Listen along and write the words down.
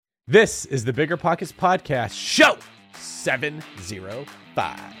This is the Bigger Pockets Podcast, show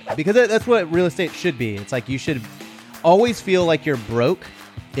 705. Because that's what real estate should be. It's like you should always feel like you're broke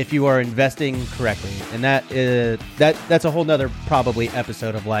if you are investing correctly. And that's a whole nother probably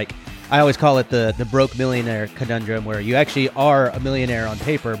episode of, like, I always call it the broke millionaire conundrum, where you actually are a millionaire on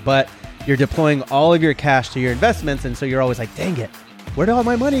paper, but you're deploying all of your cash to your investments. And so you're always like, dang it, where did all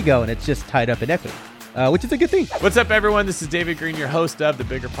my money go? And it's just tied up in equity. Which is a good thing. What's up, everyone? This is David Green, your host of the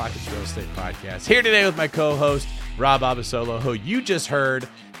Bigger Pockets Real Estate Podcast. Here today with my co-host, Rob Abasolo, who you just heard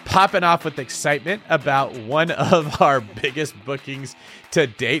popping off with excitement about one of our biggest bookings to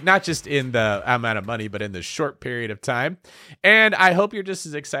date, not just in the amount of money, but in the short period of time. And I hope you're just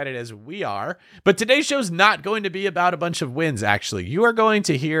as excited as we are. But today's show is not going to be about a bunch of wins, actually. You are going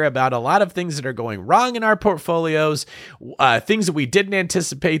to hear about a lot of things that are going wrong in our portfolios, things that we didn't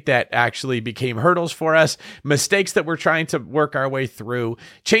anticipate that actually became hurdles for us, mistakes that we're trying to work our way through,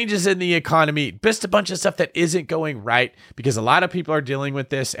 changes in the economy, just a bunch of stuff that isn't going right, because a lot of people are dealing with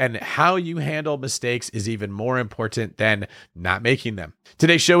this, and how you handle mistakes is even more important than not making them.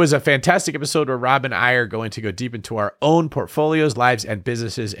 Today's show is a fantastic episode where Rob and I are going to go deep into our own portfolios, lives, and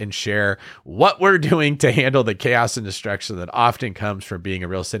businesses and share what we're doing to handle the chaos and destruction that often comes from being a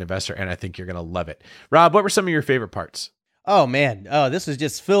real estate investor, and I think you're going to love it. Rob, what were some of your favorite parts? Oh, man. Oh, this is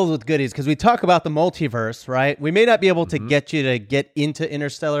just filled with goodies because we talk about the multiverse, right? We may not be able to get you to get into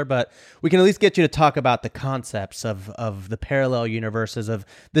Interstellar, but we can at least get you to talk about the concepts of the parallel universes, of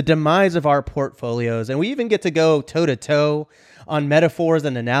the demise of our portfolios. And we even get to go toe-to-toe on metaphors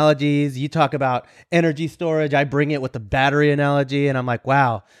and analogies. You talk about energy storage. I bring it with the battery analogy, and I'm like,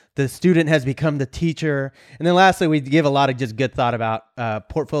 wow, the student has become the teacher. And then lastly, we give a lot of just good thought about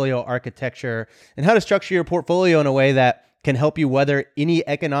portfolio architecture and how to structure your portfolio in a way that can help you weather any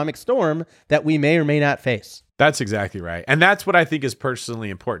economic storm that we may or may not face. That's exactly right. And that's what I think is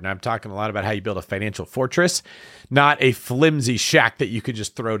personally important. I'm talking a lot about how you build a financial fortress, not a flimsy shack that you could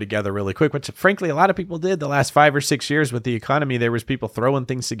just throw together really quick, which frankly, a lot of people did the last 5 or 6 years with the economy. There was people throwing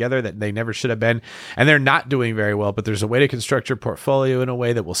things together that they never should have been, and they're not doing very well. But there's a way to construct your portfolio in a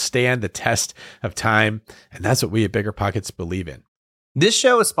way that will stand the test of time. And that's what we at Bigger Pockets believe in. This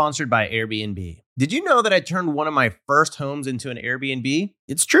show is sponsored by Airbnb. Did you know that I turned one of my first homes into an Airbnb?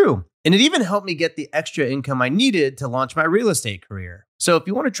 It's true. And it even helped me get the extra income I needed to launch my real estate career. So if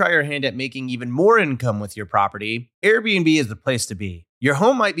you want to try your hand at making even more income with your property, Airbnb is the place to be. Your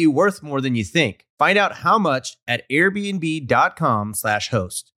home might be worth more than you think. Find out how much at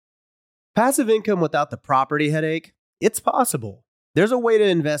airbnb.com/host. Passive income without the property headache? It's possible. There's a way to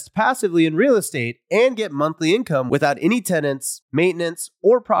invest passively in real estate and get monthly income without any tenants, maintenance,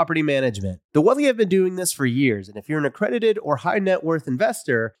 or property management. The Wealthy have been doing this for years, and if you're an accredited or high net worth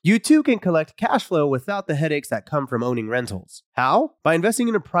investor, you too can collect cash flow without the headaches that come from owning rentals. How? By investing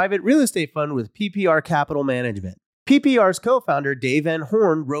in a private real estate fund with PPR Capital Management. PPR's co-founder, Dave Van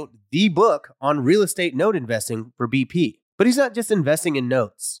Horn, wrote the book on real estate note investing for BP. But he's not just investing in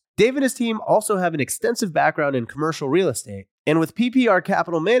notes. Dave and his team also have an extensive background in commercial real estate. And with PPR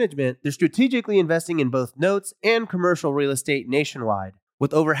Capital Management, they're strategically investing in both notes and commercial real estate nationwide.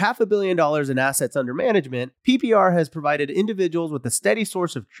 With over $500 million in assets under management, PPR has provided individuals with a steady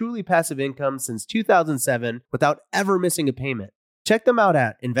source of truly passive income since 2007 without ever missing a payment. Check them out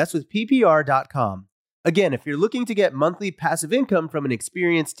at investwithppr.com. Again, if you're looking to get monthly passive income from an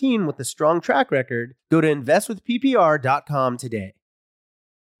experienced team with a strong track record, go to investwithppr.com today.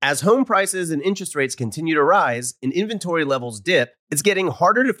 As home prices and interest rates continue to rise and inventory levels dip, it's getting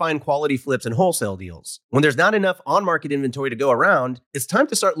harder to find quality flips and wholesale deals. When there's not enough on-market inventory to go around, it's time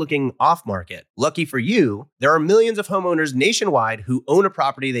to start looking off-market. Lucky for you, there are millions of homeowners nationwide who own a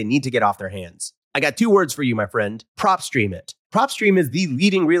property they need to get off their hands. I got 2 words for you, my friend. PropStream it. PropStream is the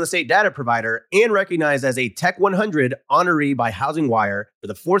leading real estate data provider and recognized as a Tech 100 honoree by HousingWire for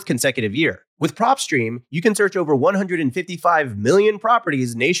the 4th consecutive year. With PropStream, you can search over 155 million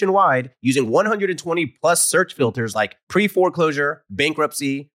properties nationwide using 120 plus search filters like pre-foreclosure,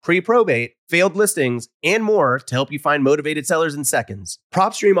 bankruptcy, pre-probate, failed listings, and more to help you find motivated sellers in seconds.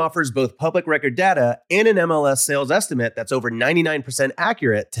 PropStream offers both public record data and an MLS sales estimate that's over 99%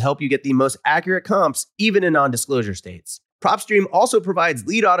 accurate to help you get the most accurate comps, even in non-disclosure states. PropStream also provides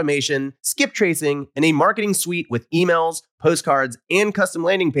lead automation, skip tracing, and a marketing suite with emails, postcards, and custom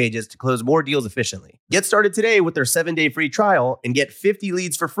landing pages to close more deals efficiently. Get started today with their 7-day free trial and get 50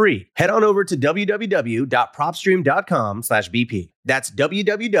 leads for free. Head on over to www.propstream.com/BP. That's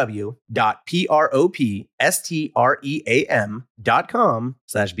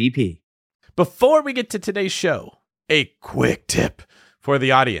www.propstream.com/BP. Before we get to today's show, a quick tip for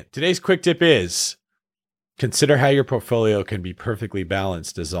the audience. Today's quick tip is Consider how your portfolio can be perfectly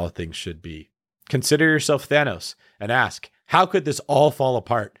balanced as all things should be. Consider yourself Thanos and ask, how could this all fall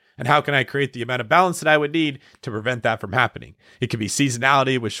apart? And how can I create the amount of balance that I would need to prevent that from happening? It could be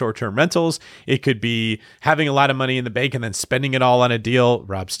seasonality with short-term rentals. It could be having a lot of money in the bank and then spending it all on a deal.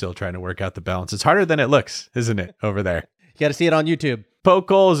 Rob's still trying to work out the balance. It's harder than it looks, isn't it, over there? You got to see it on YouTube. Poke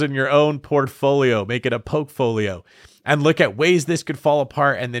holes in your own portfolio. Make it a pokefolio. And look at ways this could fall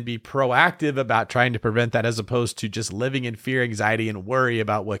apart and then be proactive about trying to prevent that, as opposed to just living in fear, anxiety, and worry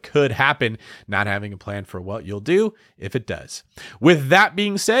about what could happen, not having a plan for what you'll do if it does. With that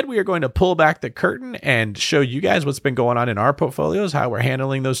being said, we are going to pull back the curtain and show you guys what's been going on in our portfolios, how we're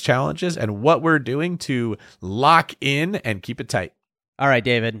handling those challenges, and what we're doing to lock in and keep it tight. All right,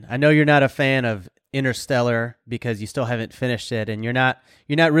 David, I know you're not a fan of Interstellar because you still haven't finished it, and you're not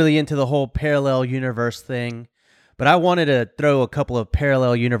really into the whole parallel universe thing. But I wanted to throw a couple of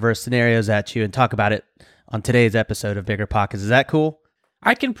parallel universe scenarios at you and talk about it on today's episode of Bigger Pockets. Is that cool?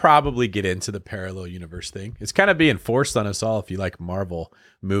 I can probably get into the parallel universe thing. It's kind of being forced on us all if you like Marvel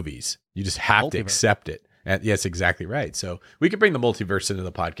movies. You just have to accept it. And yes, exactly right. So we could bring the multiverse into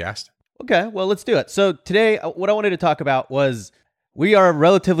the podcast. Okay, well, let's do it. So today, what I wanted to talk about was we are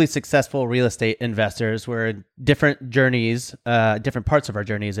relatively successful real estate investors. We're in different journeys, different parts of our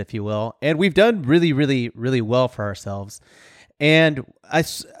journeys, if you will. And we've done really, really, really well for ourselves. And I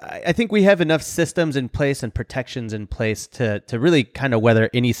think we have enough systems in place and protections in place to really kind of weather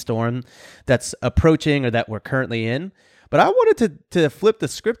any storm that's approaching or that we're currently in. But I wanted to flip the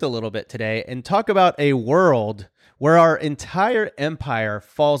script a little bit today and talk about a world where our entire empire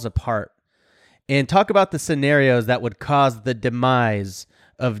falls apart, and talk about the scenarios that would cause the demise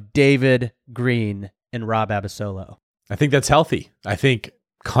of David Greene and Rob Abasolo. I think that's healthy. I think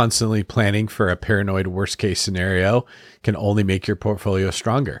constantly planning for a paranoid worst case scenario can only make your portfolio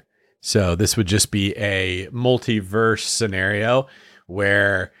stronger. So this would just be a multiverse scenario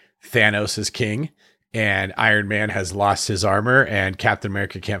where Thanos is king and Iron Man has lost his armor and Captain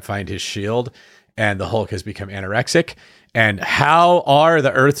America can't find his shield and the Hulk has become anorexic. And how are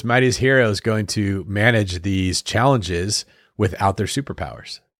the Earth's mightiest heroes going to manage these challenges without their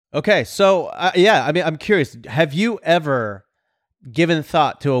superpowers? Okay, so I'm curious. Have you ever given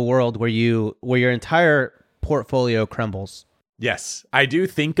thought to a world where your entire portfolio crumbles? Yes, I do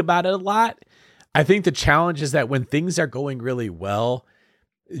think about it a lot. I think the challenge is that when things are going really well,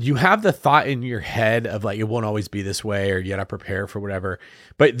 you have the thought in your head of like, it won't always be this way, or you got to prepare for whatever.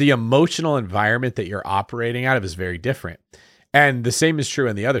 But the emotional environment that you're operating out of is very different. And the same is true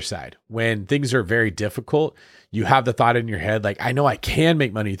on the other side. When things are very difficult, you have the thought in your head, like, I know I can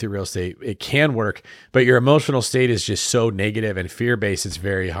make money through real estate. It can work, but your emotional state is just so negative and fear-based, it's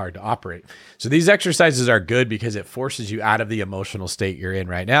very hard to operate. So these exercises are good because it forces you out of the emotional state you're in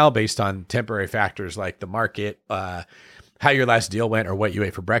right now based on temporary factors like the market, how your last deal went, or what you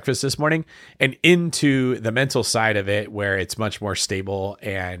ate for breakfast this morning, and into the mental side of it where it's much more stable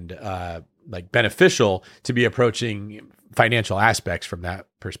and like beneficial to be approaching financial aspects from that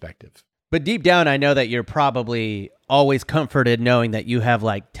perspective. But deep down, I know that you're probably always comforted knowing that you have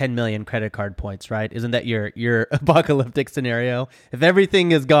like 10 million credit card points, right? Isn't that your apocalyptic scenario? If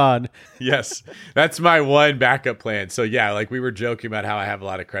everything is gone. Yes, that's my one backup plan. So yeah, like we were joking about how I have a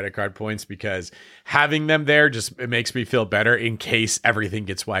lot of credit card points because having them there it makes me feel better in case everything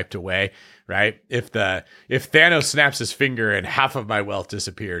gets wiped away, right? If Thanos snaps his finger and half of my wealth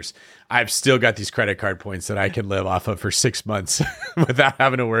disappears, I've still got these credit card points that I can live off of for 6 months without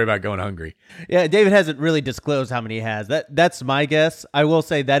having to worry about going hungry. Yeah, David hasn't really disclosed how many he has. That's my guess. I will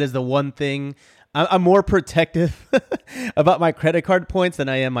say that is the one thing. I'm more protective about my credit card points than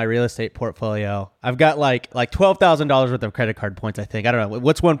I am my real estate portfolio. I've got like $12,000 worth of credit card points, I think. I don't know.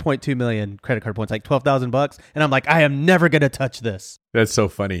 What's 1.2 million credit card points? Like $12,000 And I'm like, I am never going to touch this. That's so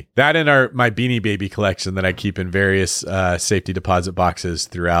funny. That and my Beanie Baby collection that I keep in various safety deposit boxes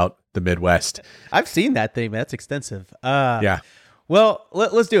throughout the Midwest. I've seen that thing, man. That's extensive. Yeah. Well,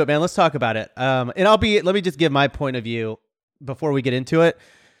 let's do it, man. Let's talk about it. And let me just give my point of view before we get into it.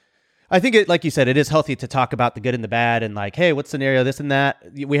 I think it, like you said, it is healthy to talk about the good and the bad and like, hey, what scenario, this and that.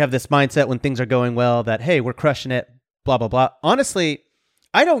 We have this mindset when things are going well that, hey, we're crushing it, blah, blah, blah. Honestly,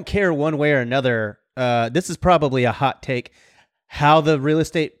 I don't care one way or another. This is probably a hot take, how the real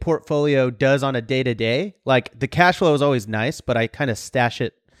estate portfolio does on a day-to-day. Like the cash flow is always nice, but I kind of stash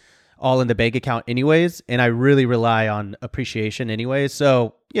it all in the bank account anyways. And I really rely on appreciation anyways.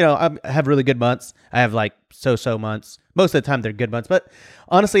 So, I have really good months. I have like so months. Most of the time they're good months, but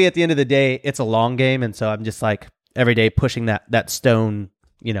honestly, at the end of the day, it's a long game. And so I'm just like every day pushing that stone,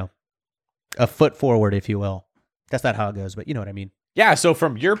 a foot forward, if you will. That's not how it goes, but you know what I mean? Yeah. So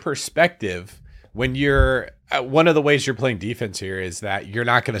from your perspective, when you're one of the ways you're playing defense here is that you're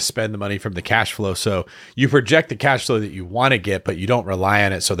not going to spend the money from the cash flow. So you project the cash flow that you want to get, but you don't rely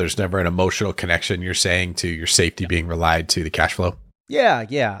on it. So there's never an emotional connection, you're saying, to your safety being relied to the cash flow.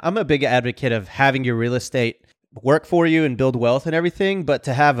 Yeah. I'm a big advocate of having your real estate work for you and build wealth and everything, but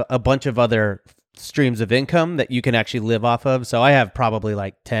to have a bunch of other streams of income that you can actually live off of. So I have probably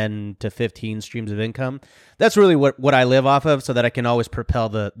like 10 to 15 streams of income. That's really what I live off of, so that I can always propel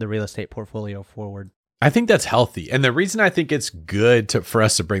the real estate portfolio forward. I think that's healthy. And the reason I think it's good for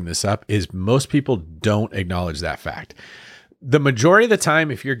us to bring this up is most people don't acknowledge that fact. The majority of the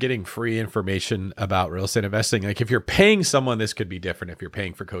time, if you're getting free information about real estate investing, like if you're paying someone, this could be different if you're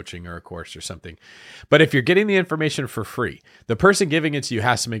paying for coaching or a course or something. But if you're getting the information for free, the person giving it to you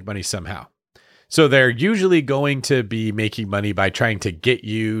has to make money somehow. So they're usually going to be making money by trying to get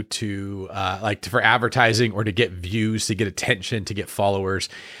you to for advertising or to get views, to get attention, to get followers.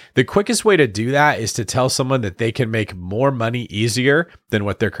 The quickest way to do that is to tell someone that they can make more money easier than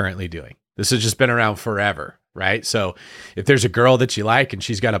what they're currently doing. This has just been around forever, right? So if there's a girl that you like and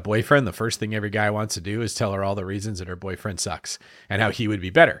she's got a boyfriend, the first thing every guy wants to do is tell her all the reasons that her boyfriend sucks and how he would be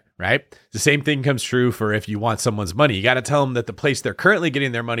better, right? The same thing comes true for if you want someone's money. You got to tell them that the place they're currently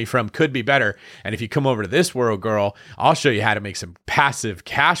getting their money from could be better. And if you come over to this world, girl, I'll show you how to make some passive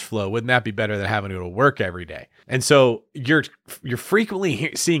cash flow. Wouldn't that be better than having to go to work every day? And so you're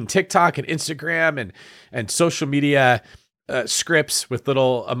frequently seeing TikTok and Instagram and social media scripts with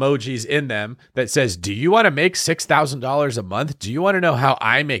little emojis in them that says, do you want to make $6,000 a month? Do you want to know how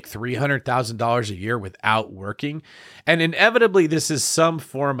I make $300,000 a year without working? And inevitably, this is some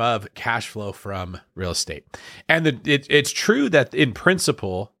form of cash flow from real estate. And it's true that in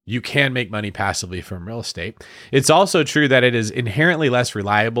principle, you can make money passively from real estate. It's also true that it is inherently less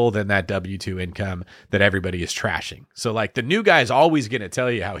reliable than that W-2 income that everybody is trashing. So like the new guy is always going to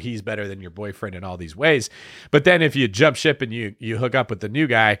tell you how he's better than your boyfriend in all these ways. But then if you jump ship and you hook up with the new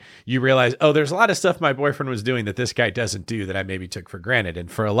guy, you realize, oh, there's a lot of stuff my boyfriend was doing that this guy doesn't do that I maybe took for granted.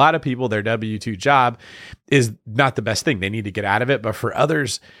 And for a lot of people, their W-2 job is not the best thing. They need to get out of it. But for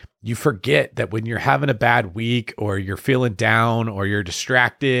others, you forget that when you're having a bad week or you're feeling down or you're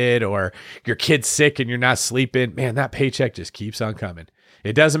distracted or your kid's sick and you're not sleeping, man, that paycheck just keeps on coming.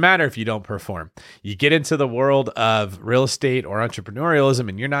 It doesn't matter if you don't perform. You get into the world of real estate or entrepreneurialism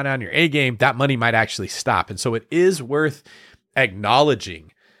and you're not on your A game, that money might actually stop. And so it is worth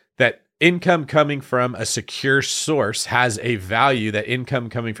acknowledging that income coming from a secure source has a value that income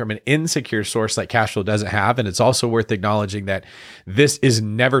coming from an insecure source like cash flow doesn't have. And it's also worth acknowledging that this is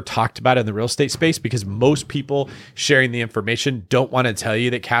never talked about in the real estate space because most people sharing the information don't want to tell you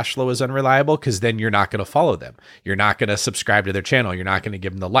that cash flow is unreliable because then you're not going to follow them. You're not going to subscribe to their channel. You're not going to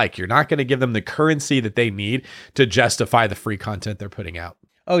give them the like. You're not going to give them the currency that they need to justify the free content they're putting out.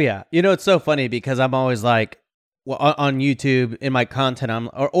 Oh, yeah. You know, it's so funny because I'm always like, well, on YouTube in my content,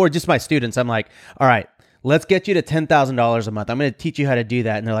 or just my students, I'm like, all right, let's get you to $10,000 a month. I'm going to teach you how to do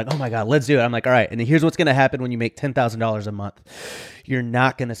that. And they're like, oh my God, let's do it. I'm like, all right. And here's what's going to happen when you make $10,000 a month. You're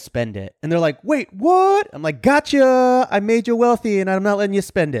not going to spend it. And they're like, wait, what? I'm like, gotcha. I made you wealthy and I'm not letting you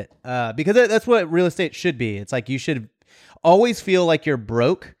spend it. Because that's what real estate should be. It's like, you should always feel like you're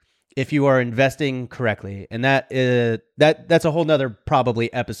broke if you are investing correctly. And that's a whole nother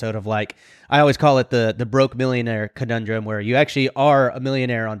probably episode of, like, I always call it the broke millionaire conundrum, where you actually are a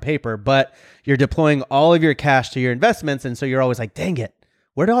millionaire on paper, but you're deploying all of your cash to your investments. And so you're always like, dang it,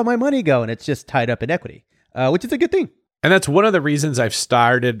 where did all my money go? And it's just tied up in equity, which is a good thing. And that's one of the reasons I've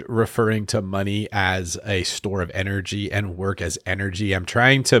started referring to money as a store of energy and work as energy. I'm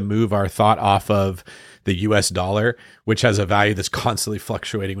trying to move our thought off of the US dollar, which has a value that's constantly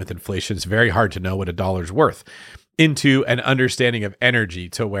fluctuating with inflation. It's very hard to know what a dollar's worth, into an understanding of energy,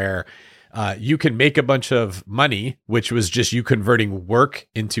 to where you can make a bunch of money, which was just you converting work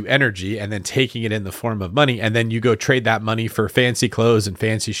into energy and then taking it in the form of money. And then you go trade that money for fancy clothes and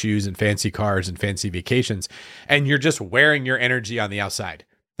fancy shoes and fancy cars and fancy vacations. And you're just wearing your energy on the outside.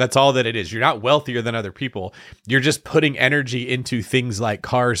 That's all that it is. You're not wealthier than other people. You're just putting energy into things like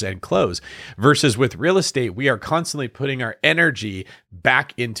cars and clothes. Versus with real estate, we are constantly putting our energy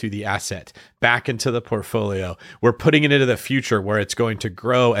back into the asset, back into the portfolio. We're putting it into the future where it's going to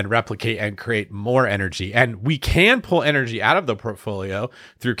grow and replicate and create more energy. And we can pull energy out of the portfolio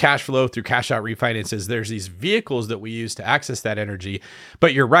through cash flow, through cash out refinances. There's these vehicles that we use to access that energy.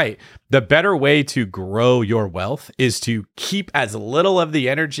 But you're right. The better way to grow your wealth is to keep as little of the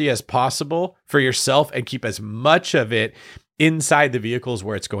energy as possible for yourself and keep as much of it inside the vehicles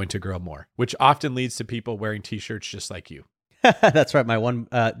where it's going to grow more, which often leads to people wearing t-shirts just like you. That's right.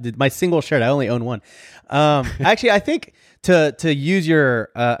 My single shirt. I only own one. Actually, I think to use your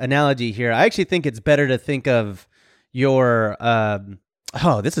analogy here, I actually think it's better to think of your.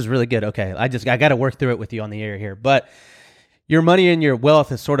 Oh, this is really good. Okay, I got to work through it with you on the air here, but your money and your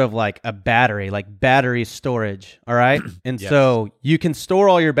wealth is sort of like a battery, like battery storage. All right, and Yes. so you can store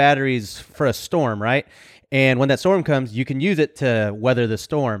all your batteries for a storm, right? And when that storm comes, you can use it to weather the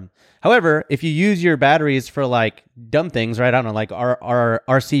storm. However, if you use your batteries for like dumb things, right? I don't know, like our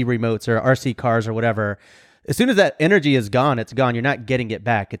RC remotes or RC cars or whatever, as soon as that energy is gone, it's gone. You're not getting it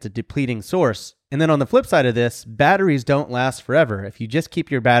back. It's a depleting source. And then on the flip side of this, batteries don't last forever. If you just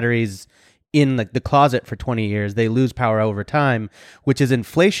keep your batteries in the closet for 20 years, they lose power over time, which is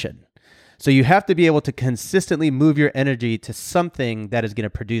inflation. So you have to be able to consistently move your energy to something that is going to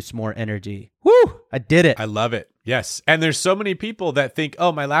produce more energy. Woo! I did it. I love it. Yes. And there's so many people that think,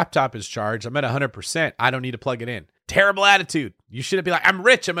 oh, my laptop is charged. I'm at 100%. I don't need to plug it in. Terrible attitude. You shouldn't be like, I'm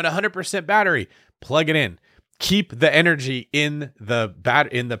rich. I'm at 100% battery. Plug it in. Keep the energy in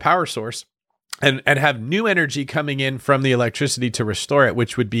the power source. And have new energy coming in from the electricity to restore it,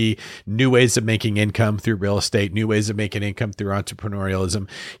 which would be new ways of making income through real estate, new ways of making income through entrepreneurialism.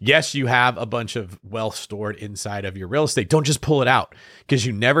 Yes, you have a bunch of wealth stored inside of your real estate. Don't just pull it out because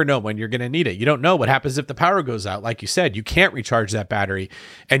you never know when you're going to need it. You don't know what happens if the power goes out. Like you said, you can't recharge that battery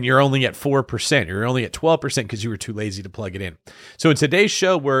and you're only at 4%. You're only at 12% because you were too lazy to plug it in. So in today's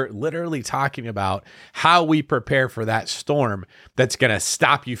show, we're literally talking about how we prepare for that storm that's going to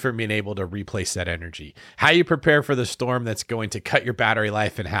stop you from being able to replace that energy. How you prepare for the storm that's going to cut your battery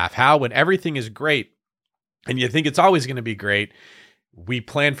life in half. How, when everything is great and you think it's always going to be great, we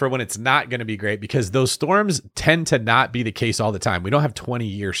plan for when it's not going to be great, because those storms tend to not be the case all the time. We don't have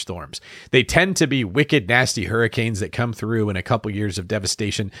 20-year storms. They tend to be wicked, nasty hurricanes that come through in a couple years of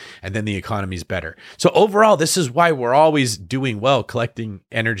devastation, and then the economy's better. So overall, this is why we're always doing well collecting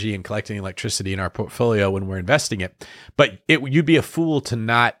energy and collecting electricity in our portfolio when we're investing it. But you'd be a fool to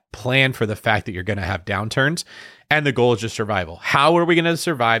not plan for the fact that you're going to have downturns. And the goal is just survival. How are we going to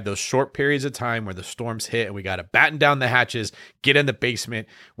survive those short periods of time where the storms hit and we got to batten down the hatches, get in the basement,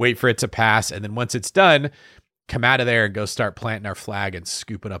 wait for it to pass, and then once it's done, come out of there and go start planting our flag and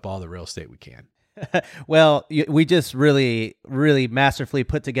scooping up all the real estate we can? Well, we just really, really masterfully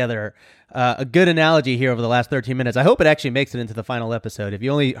put together a good analogy here over the last 13 minutes. I hope it actually makes it into the final episode. If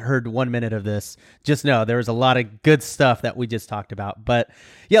you only heard 1 minute of this, just know there was a lot of good stuff that we just talked about. But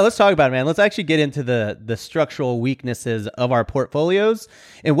yeah, let's talk about it, man. Let's actually get into the structural weaknesses of our portfolios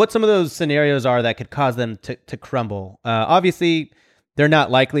and what some of those scenarios are that could cause them to crumble. Obviously, they're not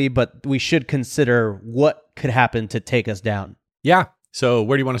likely, but we should consider what could happen to take us down. Yeah. So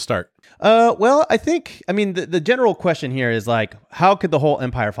where do you want to start? Well, I mean, the general question here is like, how could the whole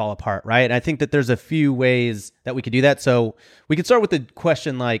empire fall apart, right? And I think that there's a few ways that we could do that. So we could start with the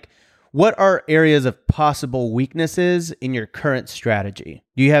question like, what are areas of possible weaknesses in your current strategy?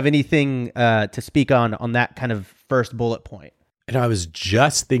 Do you have anything to speak on that kind of first bullet point? And I was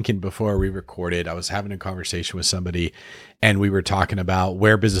just thinking before we recorded, I was having a conversation with somebody and we were talking about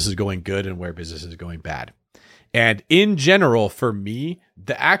where business is going good and where business is going bad. And in general, for me,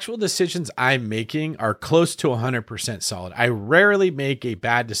 the actual decisions I'm making are close to 100% solid. I rarely make a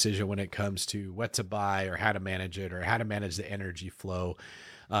bad decision when it comes to what to buy or how to manage it or how to manage the energy flow.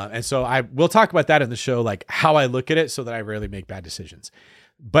 And so we'll talk about that in the show, like how I look at it so that I rarely make bad decisions.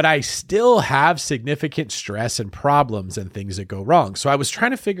 But I still have significant stress and problems and things that go wrong. So I was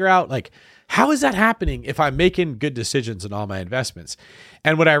trying to figure out like, how is that happening if I'm making good decisions in all my investments?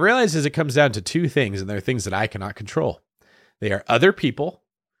 And what I realized is it comes down to two things, and they're things that I cannot control. They are other people,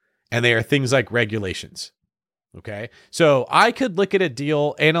 and they are things like regulations. Okay. So I could look at a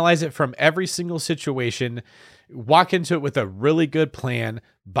deal, analyze it from every single situation, walk into it with a really good plan,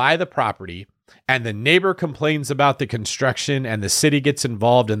 buy the property, and the neighbor complains about the construction and the city gets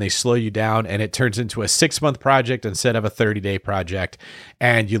involved and they slow you down and it turns into a 6-month project instead of a 30-day project.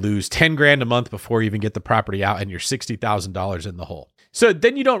 And you lose 10 grand a month before you even get the property out and you're $60,000 in the hole. So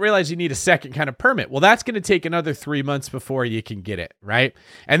then you don't realize you need a second kind of permit. Well, that's going to take another 3 months before you can get it, right?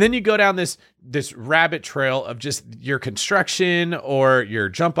 And then you go down this rabbit trail of just your construction or your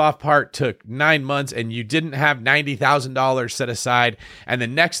jump off part took 9 months and you didn't have $90,000 set aside. And the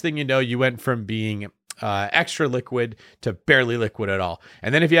next thing you know, you went from being extra liquid to barely liquid at all.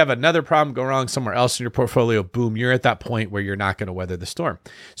 And then if you have another problem go wrong somewhere else in your portfolio, boom, you're at that point where you're not going to weather the storm.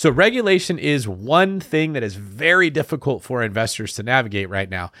 So regulation is one thing that is very difficult for investors to navigate right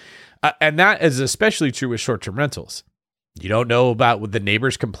now. And that is especially true with short-term rentals. You don't know about the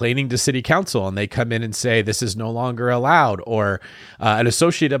neighbors complaining to city council and they come in and say, this is no longer allowed. Or an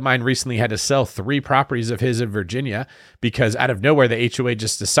associate of mine recently had to sell 3 properties of his in Virginia because out of nowhere, the HOA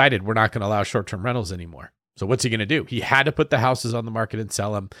just decided we're not going to allow short-term rentals anymore. So what's he going to do? He had to put the houses on the market and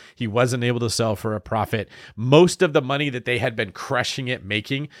sell them. He wasn't able to sell for a profit. Most of the money that they had been crushing it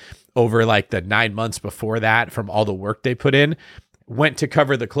making over like the 9 months before that from all the work they put in went to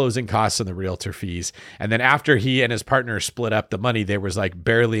cover the closing costs and the realtor fees. And then after he and his partner split up the money, there was like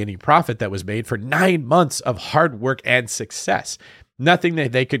barely any profit that was made for 9 months of hard work and success. Nothing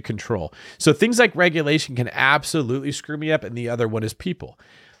that they could control. So things like regulation can absolutely screw me up. And the other one is people.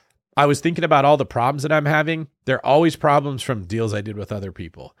 I was thinking about all the problems that I'm having. They're always problems from deals I did with other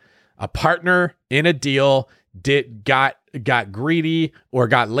people. A partner in a deal got greedy or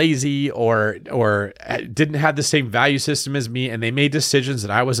got lazy or didn't have the same value system as me, and they made decisions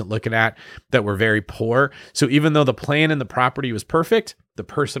that I wasn't looking at that were very poor. So even though the plan and the property was perfect, the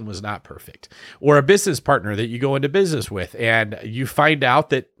person was not perfect. Or a business partner that you go into business with and you find out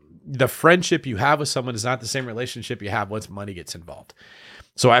that the friendship you have with someone is not the same relationship you have once money gets involved.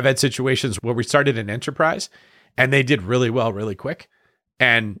 So I've had situations where we started an enterprise and they did really well really quick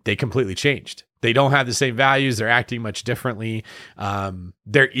and they completely changed. They don't have the same values. They're acting much differently.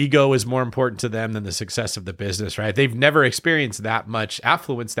 Their ego is more important to them than the success of the business, right? They've never experienced that much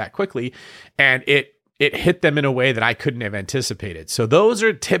affluence that quickly. And it hit them in a way that I couldn't have anticipated. So those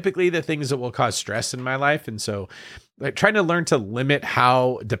are typically the things that will cause stress in my life. And so like trying to learn to limit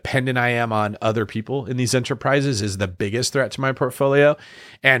how dependent I am on other people in these enterprises is the biggest threat to my portfolio.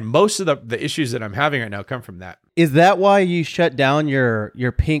 And most of the issues that I'm having right now come from that. Is that why you shut down your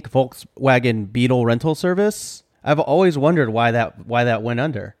pink Volkswagen Beetle rental service? I've always wondered why that went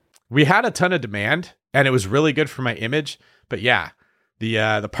under. We had a ton of demand and it was really good for my image. But yeah,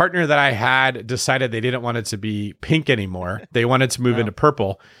 the partner that I had decided they didn't want it to be pink anymore. They wanted to move into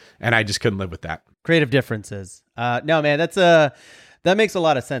purple, and I just couldn't live with that. Creative differences. No, man, that makes a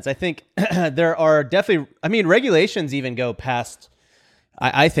lot of sense. I think there are definitely, regulations even go past,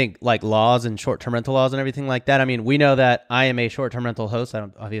 I think, like laws and short-term rental laws and everything like that. I mean, we know that I am a short-term rental host.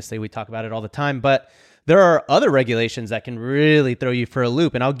 Obviously, we talk about it all the time, but there are other regulations that can really throw you for a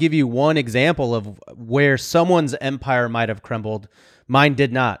loop. And I'll give you one example of where someone's empire might have crumbled. Mine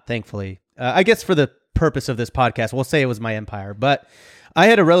did not, thankfully. I guess for the purpose of this podcast, we'll say it was my empire. But I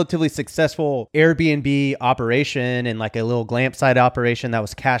had a relatively successful Airbnb operation and like a little glamp site operation that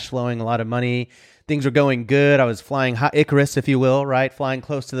was cash flowing a lot of money. Things were going good. I was flying hot Icarus, if you will, right? Flying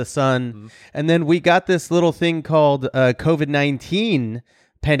close to the sun. Mm-hmm. And then we got this little thing called COVID-19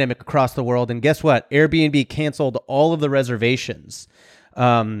 pandemic across the world. And guess what? Airbnb canceled all of the reservations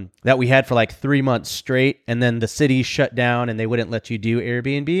that we had for like 3 months straight. And then the city shut down and they wouldn't let you do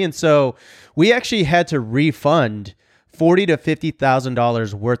Airbnb. And so we actually had to refund $40,000 to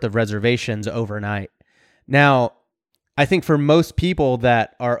 $50,000 worth of reservations overnight. Now, I think for most people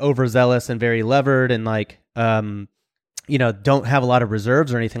that are overzealous and very levered and like, don't have a lot of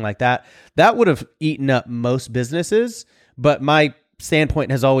reserves or anything like that, that would have eaten up most businesses. But my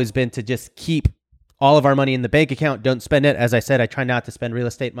standpoint has always been to just keep all of our money in the bank account. Don't spend it. As I said, I try not to spend real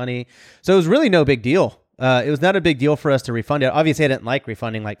estate money. So it was really no big deal. It was not a big deal for us to refund it. Obviously, I didn't like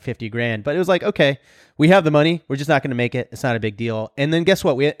refunding like $50,000, but it was like, okay, we have the money. We're just not going to make it. It's not a big deal. And then guess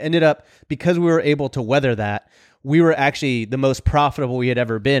what? We ended up, because we were able to weather that, we were actually the most profitable we had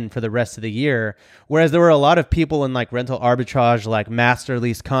ever been for the rest of the year. Whereas there were a lot of people in like rental arbitrage, like master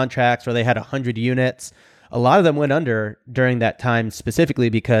lease contracts where they had 100 units. A lot of them went under during that time specifically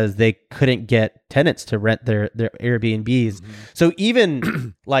because they couldn't get tenants to rent their Airbnbs. Mm-hmm. So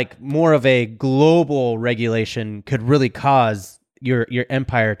even like more of a global regulation could really cause your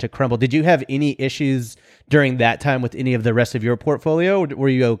empire to crumble. Did you have any issues during that time with any of the rest of your portfolio, or were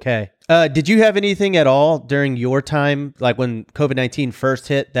you okay? Did you have anything at all during your time, like when COVID-19 first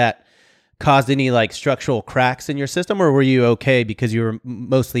hit, that caused any like structural cracks in your system, or were you okay because you were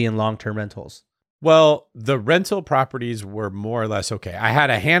mostly in long-term rentals? Well, the rental properties were more or less okay. I had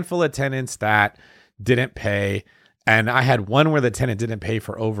a handful of tenants that didn't pay, and I had one where the tenant didn't pay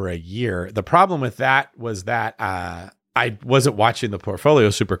for over a year. The problem with that was that I wasn't watching the portfolio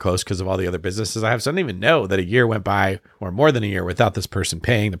super close because of all the other businesses I have. So I didn't even know that a year went by or more than a year without this person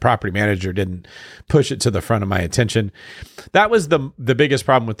paying. The property manager didn't push it to the front of my attention. That was the biggest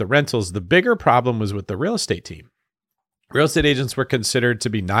problem with the rentals. The bigger problem was with the real estate team. Real estate agents were considered to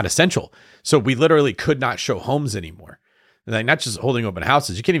be not essential. So we literally could not show homes anymore. Like not just holding open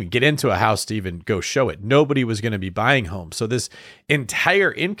houses. You can't even get into a house to even go show it. Nobody was going to be buying homes. So this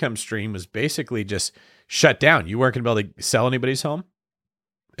entire income stream was basically just shut down. You weren't going to be able to sell anybody's home.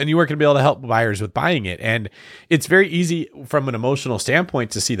 and you weren't going to be able to help buyers with buying it. And it's very easy from an emotional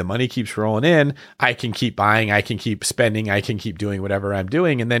standpoint to see the money keeps rolling in. I can keep buying, I can keep spending, I can keep doing whatever I'm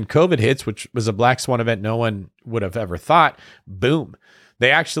doing. And then COVID hits, which was a black swan event no one would have ever thought. Boom.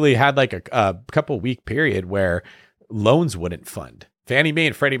 They actually had like a couple week period where loans wouldn't fund. Fannie Mae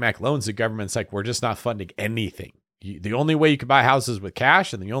and Freddie Mac loans, the government's like, we're just not funding anything. The only way you could buy houses with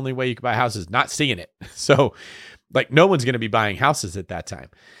cash, and the only way you could buy houses not seeing it. So like no one's going to be buying houses at that time.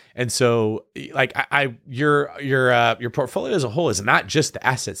 And so like your portfolio as a whole is not just the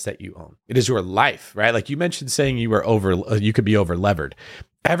assets that you own. It is your life, right? Like you mentioned saying you could be over levered.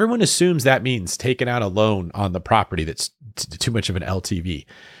 Everyone assumes that means taking out a loan on the property that's too much of an LTV.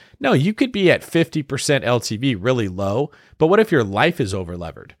 No, you could be at 50% LTV, really low, but what if your life is over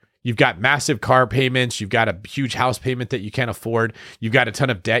levered? You've got massive car payments. You've got a huge house payment that you can't afford. You've got a ton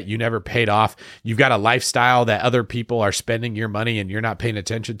of debt you never paid off. You've got a lifestyle that other people are spending your money and you're not paying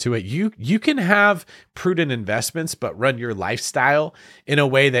attention to it. You can have prudent investments, but run your lifestyle in a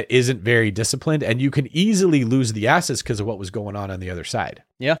way that isn't very disciplined, and you can easily lose the assets because of what was going on the other side.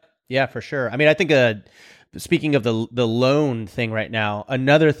 Yeah, for sure. I mean, I think speaking of the loan thing right now,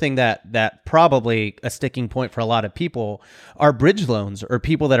 another thing that probably a sticking point for a lot of people are bridge loans, or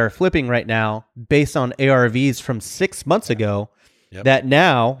people that are flipping right now based on ARVs from 6 months ago. Yep. That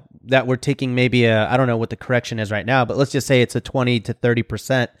now that we're taking maybe I don't know what the correction is right now, but let's just say it's a 20 to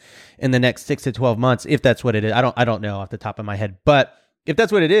 30% in the next 6 to 12 months, if that's what it is. I don't know off the top of my head, but if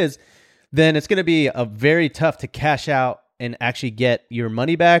that's what it is, then it's going to be very tough to cash out and actually get your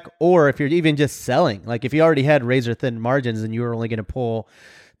money back. Or if you're even just selling, like if you already had razor thin margins and you were only going to pull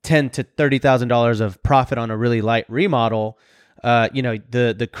 $10,000 to $30,000 of profit on a really light remodel,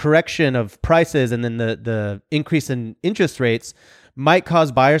 the correction of prices and then the increase in interest rates might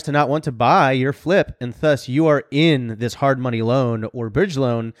cause buyers to not want to buy your flip, and thus you are in this hard money loan or bridge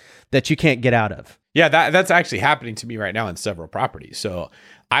loan that you can't get out of. Yeah, that's actually happening to me right now in several properties. So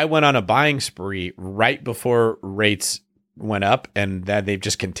I went on a buying spree right before rates went up, and that they've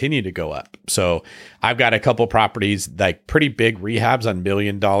just continued to go up. So I've got a couple properties, like pretty big rehabs on $1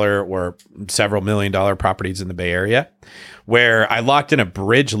 million or several $1 million properties in the Bay Area, where I locked in a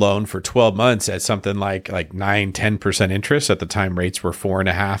bridge loan for 12 months at something like 9-10% interest. At the time, rates were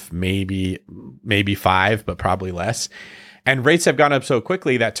 4.5%, maybe 5%, but probably less. And rates have gone up so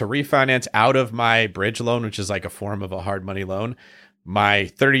quickly that to refinance out of my bridge loan, which is like a form of a hard money loan,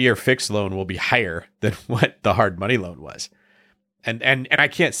 my 30-year fixed loan will be higher than what the hard money loan was. And I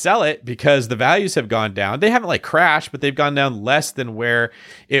can't sell it because the values have gone down. They haven't crashed, but they've gone down less than where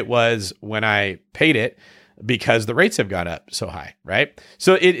it was when I paid it, because the rates have gone up so high, right?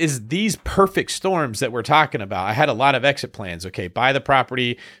 So it is these perfect storms that we're talking about. I had a lot of exit plans. Okay, buy the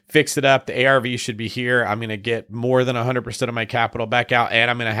property, fix it up. The ARV should be here. I'm going to get more than 100% of my capital back out, and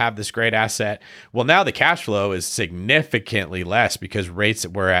I'm going to have this great asset. Well, now the cash flow is significantly less because rates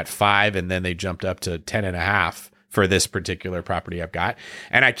were at 5 and then they jumped up to 10.5 for this particular property I've got.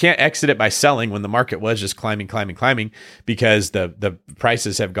 And I can't exit it by selling when the market was just climbing because the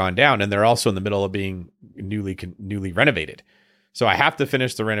prices have gone down, and they're also in the middle of being newly renovated. So I have to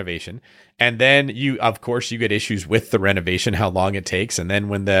finish the renovation. And then you get issues with the renovation, how long it takes. And then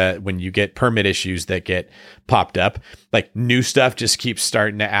when you get permit issues that get popped up, like new stuff just keeps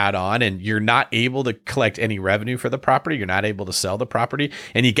starting to add on, and you're not able to collect any revenue for the property. You're not able to sell the property,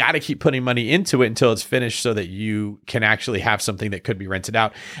 and you got to keep putting money into it until it's finished so that you can actually have something that could be rented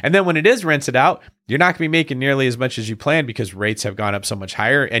out. And then when it is rented out, you're not going to be making nearly as much as you planned because rates have gone up so much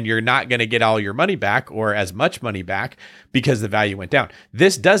higher, and you're not going to get all your money back or as much money back because the value went down.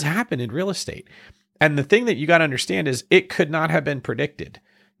 This does happen in real estate. And the thing that you got to understand is it could not have been predicted.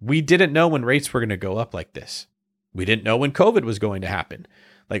 We didn't know when rates were going to go up like this. We didn't know when COVID was going to happen.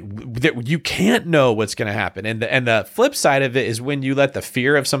 You can't know what's going to happen. And the flip side of it is when you let the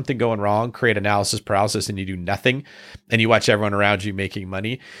fear of something going wrong create analysis paralysis and you do nothing and you watch everyone around you making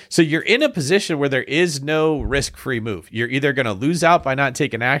money. So you're in a position where there is no risk-free move. You're either going to lose out by not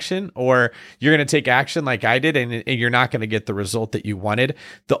taking action, or you're going to take action like I did and you're not going to get the result that you wanted.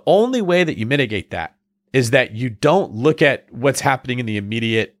 The only way that you mitigate that is that you don't look at what's happening in the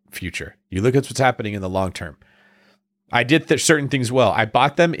immediate future. You look at what's happening in the long term. I did certain things well. I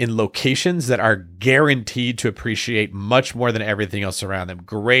bought them in locations that are guaranteed to appreciate much more than everything else around them.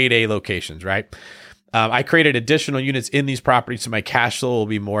 Grade A locations, right? I created additional units in these properties, so my cash flow will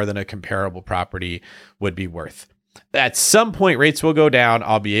be more than a comparable property would be worth. At some point, rates will go down.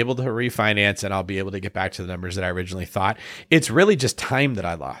 I'll be able to refinance and I'll be able to get back to the numbers that I originally thought. It's really just time that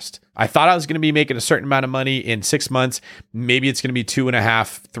I lost. I thought I was going to be making a certain amount of money in 6 months. Maybe it's going to be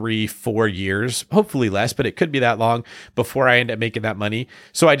 2.5, 3, 4 years, hopefully less, but it could be that long before I end up making that money.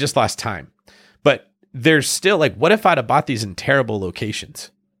 So I just lost time. But there's still like, what if I'd have bought these in terrible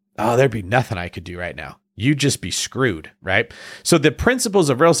locations? Oh, there'd be nothing I could do right now. You'd just be screwed, right? So the principles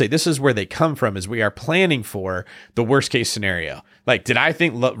of real estate, this is where they come from, is we are planning for the worst case scenario. Like, did I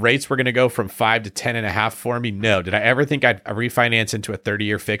think rates were going to go from 5 to 10.5 for me? No. Did I ever think I'd refinance into a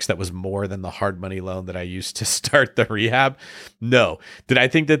 30-year fix that was more than the hard money loan that I used to start the rehab? No. Did I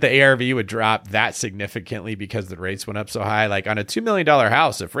think that the ARV would drop that significantly because the rates went up so high? Like on a $2 million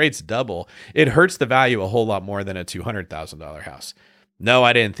house, if rates double, it hurts the value a whole lot more than a $200,000 house. No,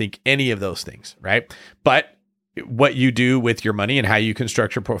 I didn't think any of those things, right? But what you do with your money and how you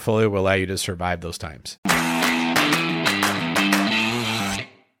construct your portfolio will allow you to survive those times.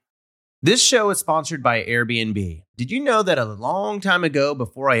 This show is sponsored by Airbnb. Did you know that a long time ago,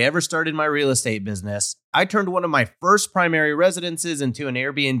 before I ever started my real estate business, I turned one of my first primary residences into an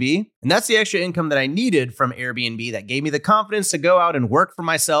Airbnb? And that's the extra income that I needed from Airbnb that gave me the confidence to go out and work for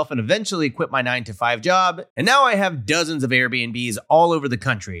myself and eventually quit my 9-to-5 job. And now I have dozens of Airbnbs all over the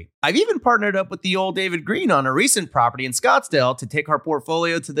country. I've even partnered up with the old David Green on a recent property in Scottsdale to take our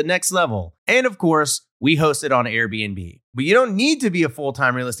portfolio to the next level. And of course, we host it on Airbnb. But you don't need to be a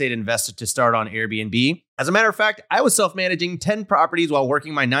full-time real estate investor to start on Airbnb. As a matter of fact, I was self-managing 10 properties while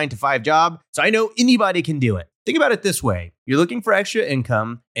working my 9-to-5 job, so I know anybody can do it. Think about it this way. You're looking for extra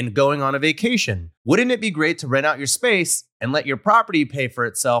income and going on a vacation. Wouldn't it be great to rent out your space and let your property pay for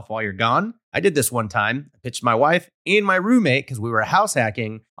itself while you're gone? I did this one time. I pitched my wife and my roommate, because we were house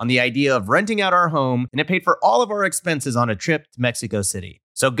hacking, on the idea of renting out our home, and it paid for all of our expenses on a trip to Mexico City.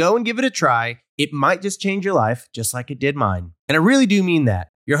 So go and give it a try. It might just change your life, just like it did mine. And I really do mean that.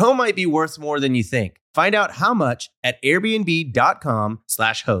 Your home might be worth more than you think. Find out how much at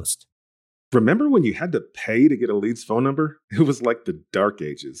airbnb.com/host. Remember when you had to pay to get a lead's phone number? It was like the dark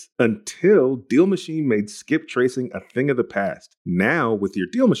ages, until Deal Machine made skip tracing a thing of the past. Now, with your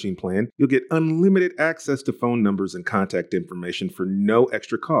Deal Machine plan, you'll get unlimited access to phone numbers and contact information for no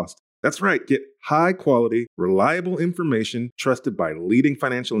extra cost. That's right, get high-quality, reliable information trusted by leading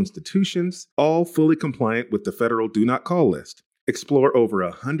financial institutions, all fully compliant with the federal Do Not Call list. Explore over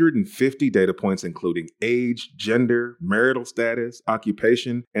 150 data points, including age, gender, marital status,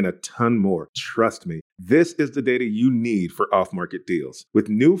 occupation, and a ton more. Trust me, this is the data you need for off-market deals. With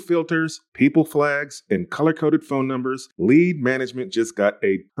new filters, people flags, and color-coded phone numbers, lead management just got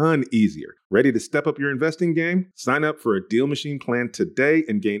a ton easier. Ready to step up your investing game? Sign up for a Deal Machine plan today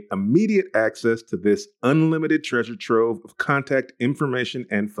and gain immediate access to this unlimited treasure trove of contact information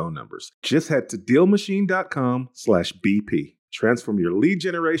and phone numbers. Just head to DealMachine.com/BP. Transform your lead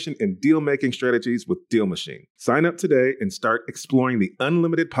generation and deal-making strategies with Deal Machine. Sign up today and start exploring the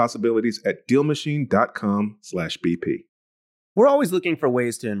unlimited possibilities at DealMachine.com/BP. We're always looking for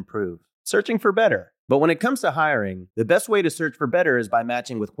ways to improve, searching for better. But when it comes to hiring, the best way to search for better is by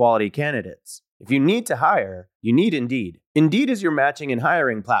matching with quality candidates. If you need to hire, you need Indeed. Indeed is your matching and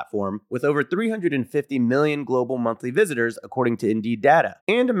hiring platform with over 350 million global monthly visitors, according to Indeed data,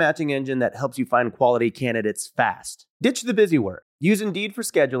 and a matching engine that helps you find quality candidates fast. Ditch the busy work. Use Indeed for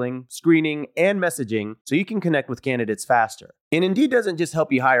scheduling, screening, and messaging so you can connect with candidates faster. And Indeed doesn't just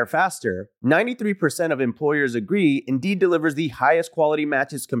help you hire faster. 93% of employers agree Indeed delivers the highest quality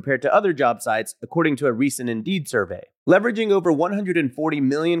matches compared to other job sites, according to a recent Indeed survey. Leveraging over 140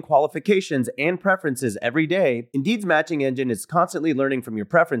 million qualifications and preferences every day, Indeed's matching engine is constantly learning from your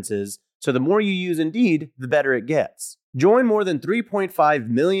preferences, so the more you use Indeed, the better it gets. Join more than 3.5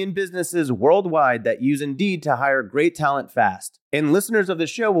 million businesses worldwide that use Indeed to hire great talent fast. And listeners of the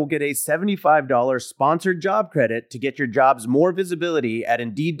show will get a $75 sponsored job credit to get your jobs more visibility at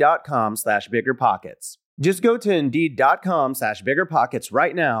Indeed.com/biggerpockets. Just go to Indeed.com/biggerpockets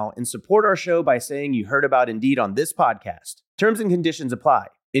right now and support our show by saying you heard about Indeed on this podcast. Terms and conditions apply.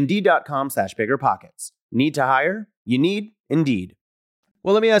 Indeed.com/biggerpockets. Need to hire? You need Indeed.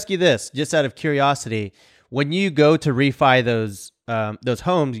 Well, let me ask you this, just out of curiosity. When you go to refi those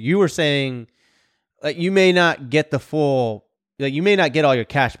homes, you were saying like you may not get the full, like you may not get all your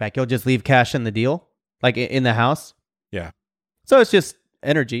cash back. You'll just leave cash in the deal, like in the house. Yeah. So it's just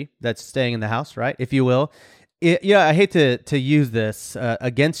energy that's staying in the house, right? If you will. I hate to use this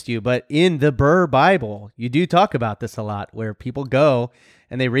against you, but in the Burr Bible, you do talk about this a lot, where people go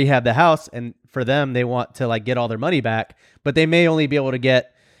and they rehab the house, and for them, they want to like get all their money back, but they may only be able to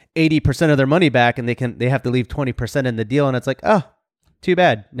get 80% of their money back, and they have to leave 20% in the deal. And it's like, oh, too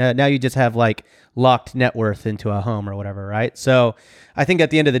bad. Now you just have like locked net worth into a home or whatever, right? So I think at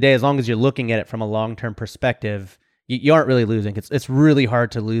the end of the day, as long as you're looking at it from a long-term perspective, you aren't really losing. It's really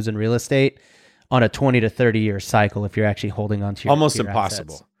hard to lose in real estate on a 20 to 30 year cycle if you're actually holding on to your almost to your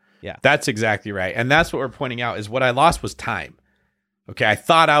impossible. assets. Yeah. That's exactly right. And that's what we're pointing out is what I lost was time. Okay. I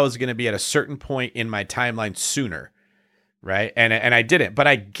thought I was going to be at a certain point in my timeline sooner. Right. And I didn't, but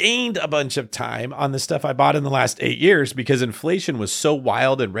I gained a bunch of time on the stuff I bought in the last 8 years because inflation was so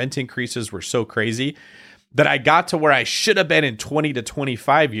wild and rent increases were so crazy that I got to where I should have been in 20 to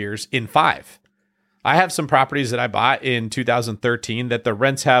 25 years in 5. I have some properties that I bought in 2013 that the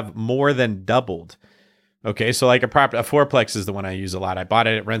rents have more than doubled. Okay, so like a fourplex is the one I use a lot. I bought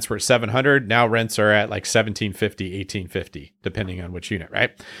it at rents were at $700. Now rents are at like $1,750, $1,850, depending on which unit,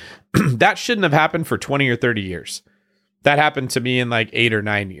 right? That shouldn't have happened for 20 or 30 years. That happened to me in like 8 or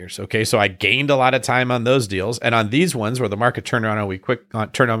 9 years. Okay, so I gained a lot of time on those deals, and on these ones where the market turned around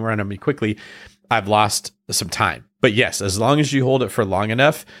on me quickly, I've lost some time. But yes, as long as you hold it for long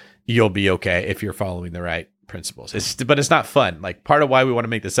enough, you'll be okay if you're following the right principles. But it's not fun. Like part of why we want to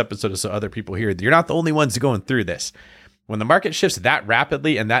make this episode is so other people hear you're not the only ones going through this. When the market shifts that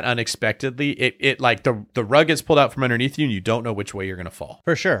rapidly and that unexpectedly, it like the rug gets pulled out from underneath you and you don't know which way you're going to fall.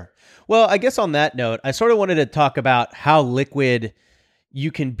 For sure. Well, I guess on that note, I sort of wanted to talk about how liquid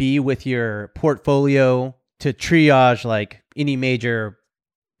you can be with your portfolio to triage like any major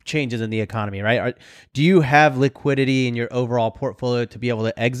changes in the economy, right? Do you have liquidity in your overall portfolio to be able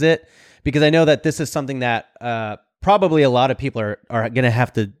to exit? Because I know that this is something that probably a lot of people are going to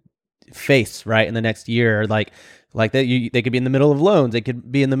have to face, right, in the next year. Like they could be in the middle of loans. They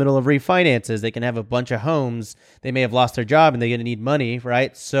could be in the middle of refinances. They can have a bunch of homes. They may have lost their job and they're going to need money,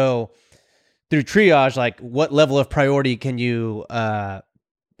 right? So through triage, like what level of priority can you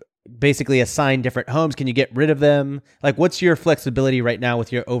basically assign different homes? Can you get rid of them? Like what's your flexibility right now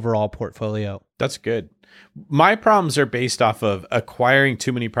with your overall portfolio? That's good. My problems are based off of acquiring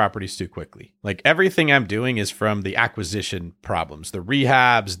too many properties too quickly. Like everything I'm doing is from the acquisition problems, the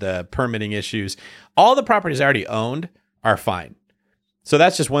rehabs, the permitting issues. All the properties I already owned are fine. So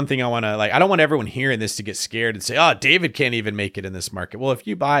that's just one thing I want to I don't want everyone hearing this to get scared and say, oh, David can't even make it in this market. Well, if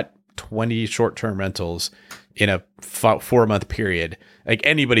you bought 20 short-term rentals in a 4-month period, like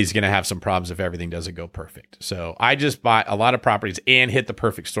anybody's going to have some problems if everything doesn't go perfect. So I just bought a lot of properties and hit the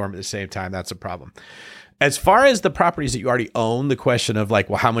perfect storm at the same time. That's a problem. As far as the properties that you already own, the question of like,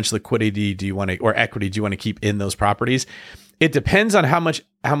 well, how much liquidity do you want to, or equity do you want to keep in those properties? It depends on how much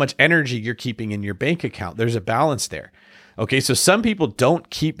energy you're keeping in your bank account. There's a balance there. Okay, so some people don't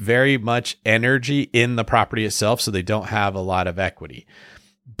keep very much energy in the property itself, so they don't have a lot of equity.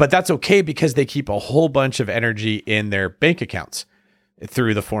 But that's okay because they keep a whole bunch of energy in their bank accounts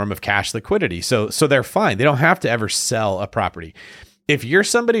through the form of cash liquidity. So they're fine. They don't have to ever sell a property. If you're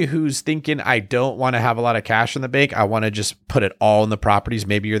somebody who's thinking, I don't want to have a lot of cash in the bank, I want to just put it all in the properties.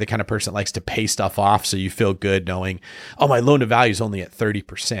 Maybe you're the kind of person that likes to pay stuff off so you feel good knowing, oh, my loan to value is only at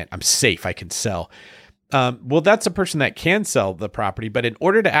 30%. I'm safe. I can sell. Well, that's a person that can sell the property, but in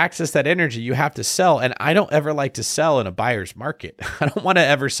order to access that energy, you have to sell. And I don't ever like to sell in a buyer's market. I don't want to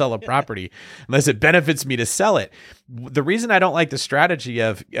ever sell a property unless it benefits me to sell it. The reason I don't like the strategy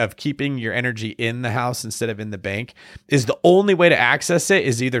of keeping your energy in the house instead of in the bank is the only way to access it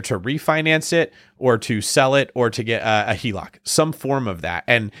is either to refinance it or to sell it or to get a HELOC, some form of that.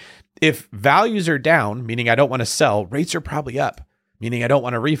 And if values are down, meaning I don't want to sell, rates are probably up, meaning I don't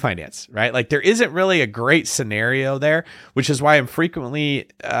want to refinance, right? Like there isn't really a great scenario there, which is why I'm frequently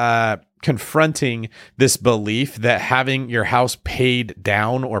confronting this belief that having your house paid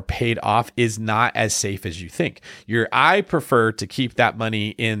down or paid off is not as safe as you think. I prefer to keep that money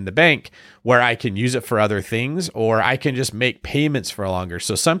in the bank where I can use it for other things, or I can just make payments for longer.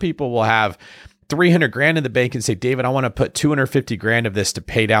 So some people will have $300,000 in the bank and say, David, I want to put $250,000 of this to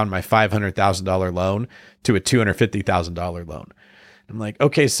pay down my $500,000 loan to a $250,000 loan. I'm like,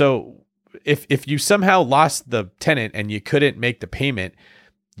 okay, so if you somehow lost the tenant and you couldn't make the payment,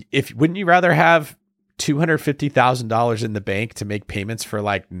 wouldn't you rather have $250,000 in the bank to make payments for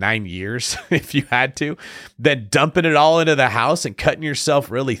like 9 years if you had to, than dumping it all into the house and cutting yourself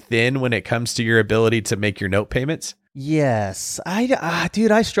really thin when it comes to your ability to make your note payments? Yes,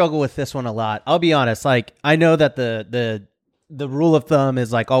 dude, I struggle with this one a lot. I'll be honest. Like, I know that the rule of thumb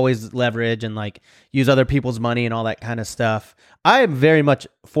is like always leverage and like use other people's money and all that kind of stuff. I am very much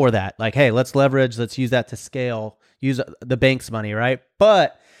for that. Like, hey, let's leverage. Let's use that to scale. Use the bank's money, right?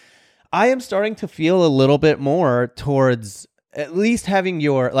 But I am starting to feel a little bit more towards at least having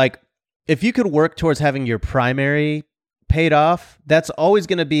your, like, if you could work towards having your primary paid off, that's always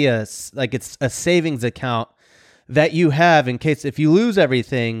going to be it's a savings account that you have in case if you lose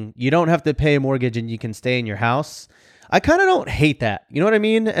everything, you don't have to pay a mortgage and you can stay in your house. I kind of don't hate that. You know what I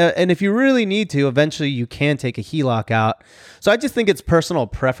mean? And if you really need to, eventually you can take a HELOC out. So I just think it's personal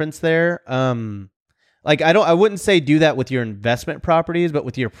preference there. Like I wouldn't say do that with your investment properties, but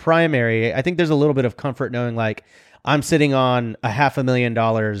with your primary, I think there's a little bit of comfort knowing like I'm sitting on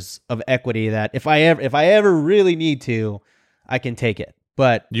 $500,000 of equity that if I ever really need to, I can take it.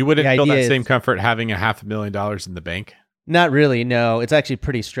 But you wouldn't feel that same comfort having $500,000 in the bank? Not really. No, it's actually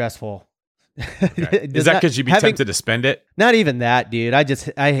pretty stressful. Okay. Is that because you'd be tempted to spend it? Not even that, dude.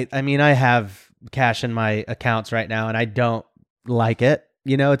 I mean, I have cash in my accounts right now and I don't like it.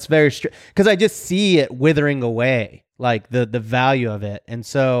 You know, it's very because I just see it withering away, like the value of it. And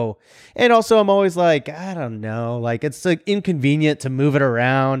so, and also I'm always like, I don't know, like it's like inconvenient to move it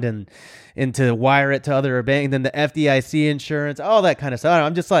around and to wire it to other banks, then the FDIC insurance, all that kind of stuff.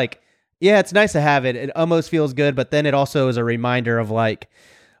 I'm just like, yeah, it's nice to have it. It almost feels good, but then it also is a reminder of like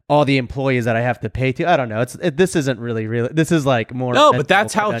all the employees that I have to pay to. I don't know. This isn't really real. This is like more. No, but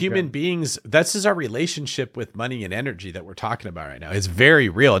that's how human beings, this is our relationship with money and energy that we're talking about right now. It's very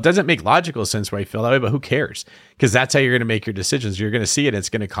real. It doesn't make logical sense why you feel that way, but who cares? Because that's how you're going to make your decisions. You're going to see it. And it's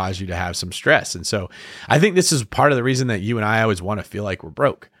going to cause you to have some stress. And so I think this is part of the reason that you and I always want to feel like we're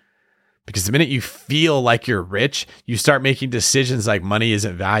broke. Because the minute you feel like you're rich, you start making decisions like money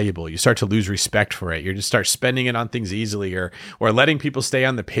isn't valuable. You start to lose respect for it. You just start spending it on things easily or letting people stay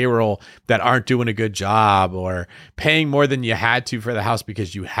on the payroll that aren't doing a good job or paying more than you had to for the house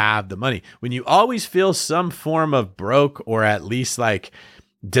because you have the money. When you always feel some form of broke or at least like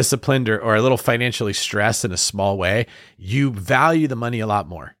disciplined or a little financially stressed in a small way, you value the money a lot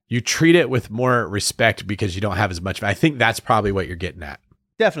more. You treat it with more respect because you don't have as much. I think that's probably what you're getting at.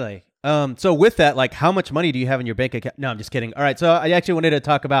 Definitely. So with that, like how much money do you have in your bank account? No, I'm just kidding. All right. So I actually wanted to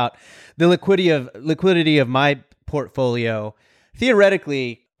talk about the liquidity of my portfolio.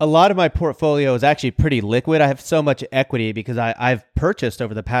 Theoretically, a lot of my portfolio is actually pretty liquid. I have so much equity because I've purchased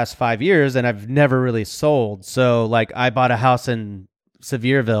over the past 5 years and I've never really sold. So like I bought a house in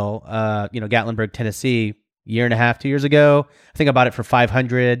Sevierville, Gatlinburg, Tennessee, 1.5 years ago. I think I bought it for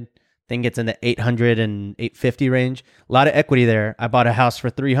 $500. Thing gets in the 800 and 850 range. A lot of equity there. I bought a house for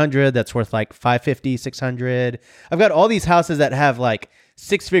 300 that's worth like 550, 600. I've got all these houses that have like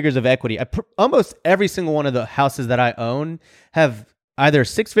 6 figures of equity. Almost every single one of the houses that I own have either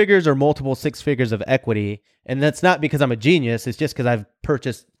 6 figures or multiple 6 figures of equity. And that's not because I'm a genius. It's just because I've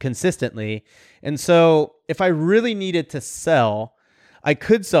purchased consistently. And so if I really needed to sell, I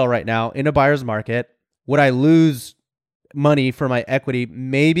could sell right now in a buyer's market. Would I lose money for my equity?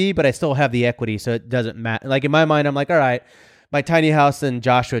 Maybe, but I still have the equity, so it doesn't matter. Like in my mind, I'm like, all right, my tiny house in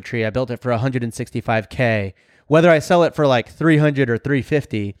Joshua Tree, I built it for $165K. Whether I sell it for like 300 or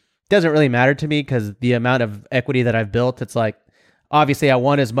 350 doesn't really matter to me because the amount of equity that I've built, it's like, obviously I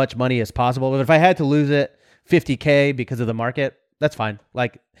want as much money as possible, but if I had to lose it 50K because of the market, that's fine.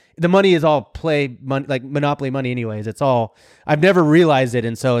 Like the money is all play money, like monopoly money anyways. It's all, I've never realized it.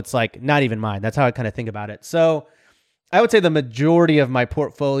 And so it's like not even mine. That's how I kind of think about it. So I would say the majority of my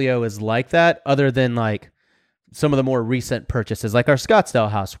portfolio is like that, other than like some of the more recent purchases, like our Scottsdale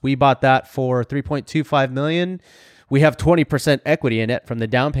house. We bought that for $3.25 million. We have 20% equity in it from the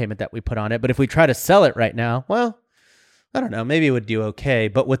down payment that we put on it. But if we try to sell it right now, well, I don't know, maybe it would do okay.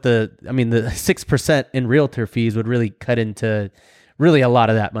 But with the 6% in realtor fees would really cut into really a lot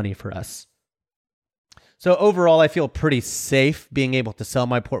of that money for us. So overall, I feel pretty safe being able to sell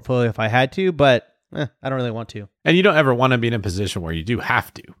my portfolio if I had to, but I don't really want to. And you don't ever want to be in a position where you do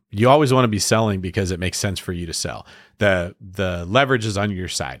have to. You always want to be selling because it makes sense for you to sell. The leverage is on your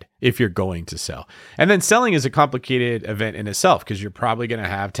side if you're going to sell. And then selling is a complicated event in itself because you're probably going to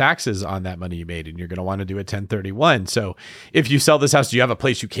have taxes on that money you made and you're going to want to do a 1031. So if you sell this house, do you have a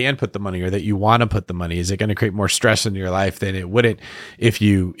place you can put the money or that you want to put the money? Is it going to create more stress in your life than it wouldn't if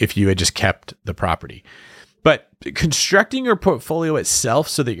you had just kept the property? But constructing your portfolio itself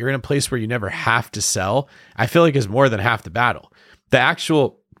so that you're in a place where you never have to sell, I feel like is more than half the battle. The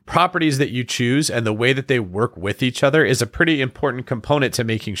actual properties that you choose and the way that they work with each other is a pretty important component to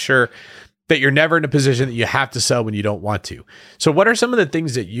making sure that you're never in a position that you have to sell when you don't want to. So what are some of the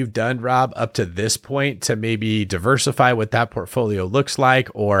things that you've done, Rob, up to this point to maybe diversify what that portfolio looks like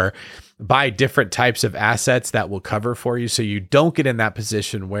or buy different types of assets that will cover for you so you don't get in that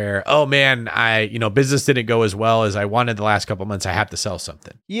position where, oh man, business didn't go as well as I wanted the last couple of months. I have to sell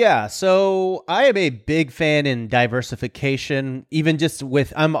something. Yeah. So I am a big fan in diversification, even just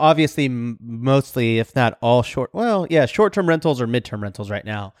with, I'm obviously mostly, if not all short-term rentals or midterm rentals right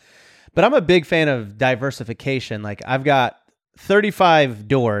now. But I'm a big fan of diversification. Like I've got 35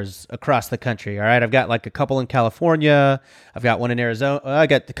 doors across the country. All right. I've got like a couple in California. I've got one in Arizona. I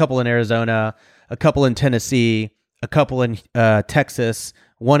got a couple in Arizona, a couple in Tennessee, a couple in Texas,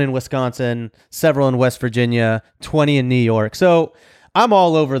 one in Wisconsin, several in West Virginia, 20 in New York. So I'm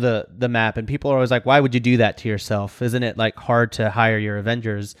all over the map, and people are always like, why would you do that to yourself? Isn't it like hard to hire your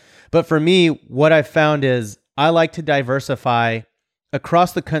Avengers? But for me, what I've found is I like to diversify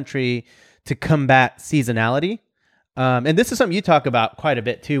across the country to combat seasonality. And this is something you talk about quite a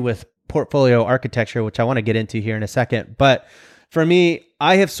bit too with portfolio architecture, which I want to get into here in a second. But for me,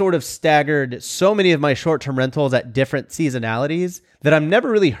 I have sort of staggered so many of my short-term rentals at different seasonalities that I'm never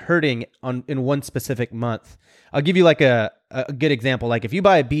really hurting in one specific month. I'll give you like a good example. Like if you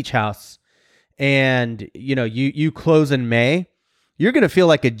buy a beach house and you close in May, you're going to feel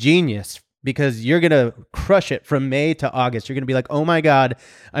like a genius because you're going to crush it from May to August. You're going to be like, oh my God,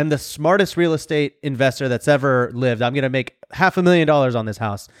 I'm the smartest real estate investor that's ever lived. I'm going to make $500,000 on this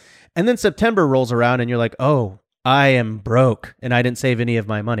house. And then September rolls around and you're like, oh, I am broke and I didn't save any of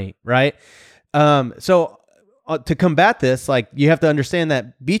my money, right? So to combat this, like you have to understand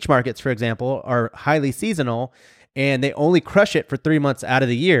that beach markets, for example, are highly seasonal and they only crush it for 3 months out of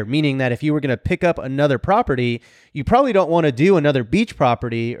the year, meaning that if you were going to pick up another property, you probably don't want to do another beach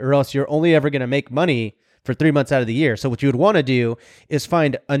property or else you're only ever going to make money for 3 months out of the year. So what you would want to do is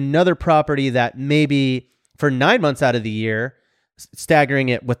find another property that maybe for 9 months out of the year, staggering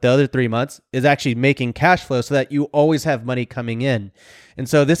it with the other 3 months, is actually making cash flow so that you always have money coming in. And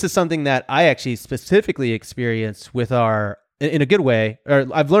so this is something that I actually specifically experienced with in a good way, or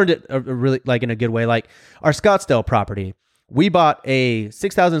I've learned it really like in a good way, like our Scottsdale property. We bought a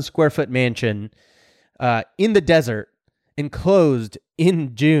 6,000 square foot mansion in the desert and closed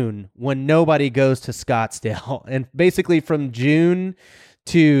in June when nobody goes to Scottsdale. And basically from June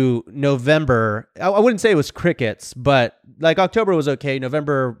to November, I wouldn't say it was crickets, but like October was okay.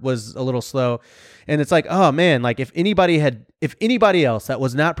 November was a little slow. And it's like, oh man, like if anybody else that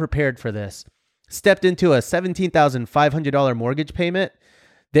was not prepared for this stepped into a $17,500 mortgage payment,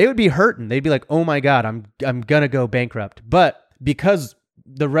 they would be hurting. They'd be like, oh my God, I'm going to go bankrupt. But because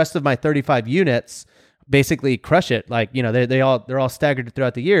the rest of my 35 units basically crush it, like, they're all staggered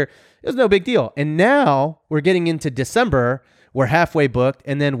throughout the year, it was no big deal. And now we're getting into December. We're halfway booked,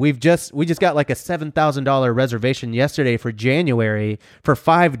 and then we just got like a $7,000 reservation yesterday for January for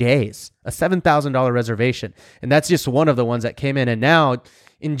 5 days. A $7,000 reservation, and that's just one of the ones that came in. And now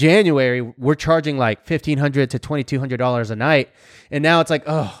in January, we're charging like $1,500 to $2,200 a night. And now it's like,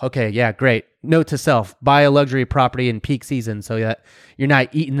 oh, okay, yeah, great. Note to self: buy a luxury property in peak season so that you're not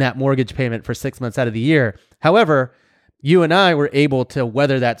eating that mortgage payment for 6 months out of the year. However, you and I were able to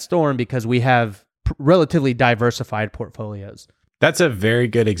weather that storm because we have relatively diversified portfolios. That's a very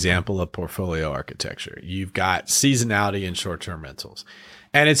good example of portfolio architecture. You've got seasonality in short-term rentals.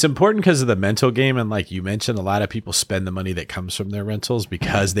 And it's important because of the mental game. And like you mentioned, a lot of people spend the money that comes from their rentals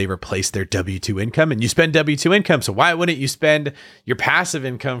because they replace their W-2 income, and you spend W-2 income. So why wouldn't you spend your passive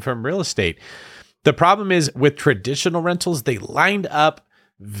income from real estate? The problem is with traditional rentals, they lined up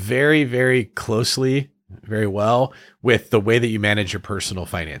very, very closely, very well with the way that you manage your personal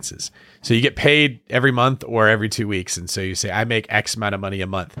finances. So you get paid every month or every 2 weeks. And so you say, I make X amount of money a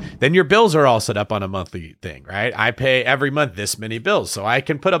month. Then your bills are all set up on a monthly thing, right? I pay every month this many bills. So I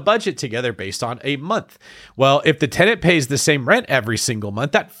can put a budget together based on a month. Well, if the tenant pays the same rent every single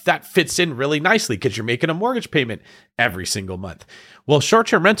month, that fits in really nicely because you're making a mortgage payment every single month. Well,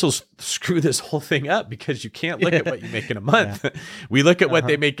 short-term rentals screw this whole thing up because you can't look at what you make in a month. Yeah. We look at what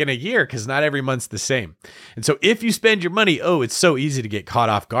they make in a year because not every month's the same. And so if you spend your money, it's so easy to get caught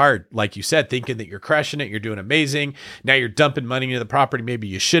off guard, like you said, thinking that you're crushing it, you're doing amazing. Now you're dumping money into the property maybe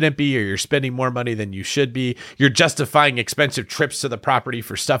you shouldn't be, or you're spending more money than you should be. You're justifying expensive trips to the property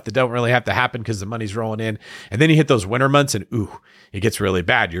for stuff that don't really have to happen because the money's rolling in. And then you hit those winter months and it gets really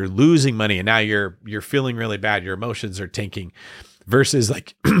bad. You're losing money and now you're feeling really bad. Your emotions are tanking. Versus,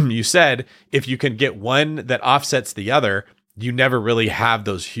 like you said, if you can get one that offsets the other, you never really have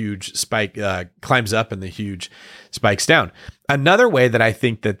those huge climbs up and the huge spikes down. Another way that I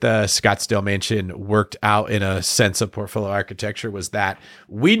think that the Scottsdale mansion worked out in a sense of portfolio architecture was that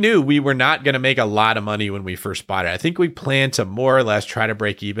we knew we were not going to make a lot of money when we first bought it. I think we planned to more or less try to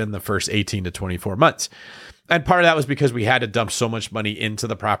break even the first 18 to 24 months. And part of that was because we had to dump so much money into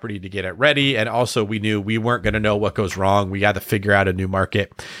the property to get it ready. And also we knew we weren't going to know what goes wrong. We had to figure out a new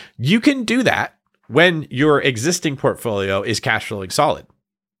market. You can do that when your existing portfolio is cash flowing solid.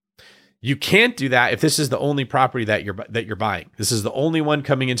 You can't do that if this is the only property that you're buying. This is the only one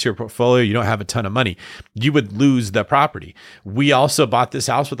coming into your portfolio. You don't have a ton of money. You would lose the property. We also bought this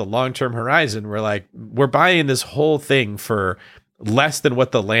house with a long-term horizon. We're buying this whole thing for less than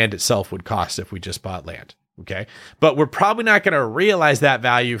what the land itself would cost if we just bought land. Okay. But we're probably not going to realize that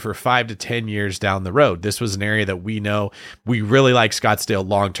value for 5 to 10 years down the road. This was an area that we know we really like Scottsdale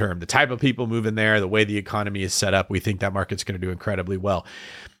long-term. The type of people moving there, the way the economy is set up, we think that market's going to do incredibly well.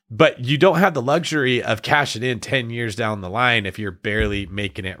 But you don't have the luxury of cashing in 10 years down the line if you're barely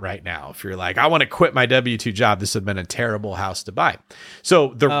making it right now. If you're like, I want to quit my W-2 job, this would have been a terrible house to buy.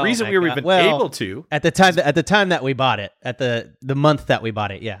 So the reason we've been able to... At the time that we bought it, at the month that we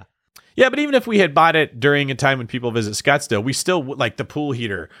bought it, yeah. Yeah, but even if we had bought it during a time when people visit Scottsdale, we still, like the pool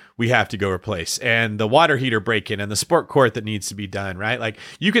heater, we have to go replace, and the water heater break-in, and the sport court that needs to be done, right? Like,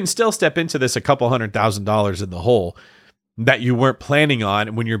 you can still step into this a couple $100,000 in the hole that you weren't planning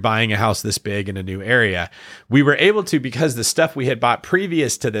on when you're buying a house this big in a new area. We were able to, because the stuff we had bought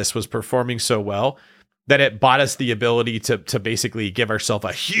previous to this was performing so well, that it bought us the ability to basically give ourselves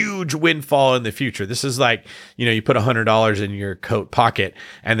a huge windfall in the future. This is like, you put $100 in your coat pocket,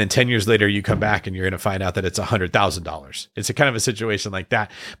 and then 10 years later you come back and you're going to find out that it's $100,000. It's a kind of a situation like that.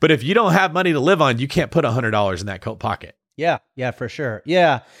 But if you don't have money to live on, you can't put $100 in that coat pocket. Yeah, for sure.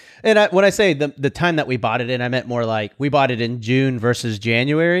 Yeah. And when I say the time that we bought it in, I meant more like we bought it in June versus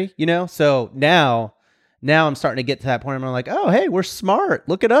January, So now I'm starting to get to that point. I'm like, oh, hey, we're smart.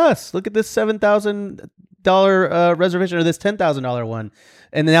 Look at us. Look at this $7,000 reservation, or this $10,000 one.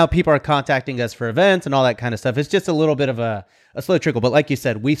 And now people are contacting us for events and all that kind of stuff. It's just a little bit of a slow trickle. But like you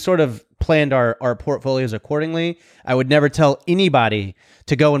said, we sort of planned our portfolios accordingly. I would never tell anybody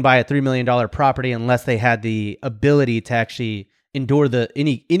to go and buy a $3 million property unless they had the ability to actually endure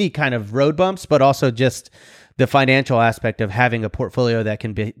any kind of road bumps, but also just the financial aspect of having a portfolio that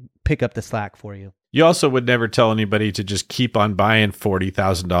can pick up the slack for you. You also would never tell anybody to just keep on buying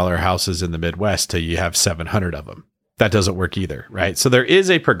 $40,000 houses in the Midwest till you have 700 of them. That doesn't work either, right? So there is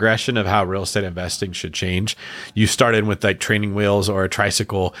a progression of how real estate investing should change. You start in with like training wheels or a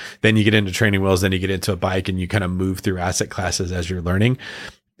tricycle, then you get into training wheels, then you get into a bike, and you kind of move through asset classes as you're learning.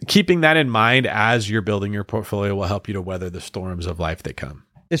 Keeping that in mind as you're building your portfolio will help you to weather the storms of life that come.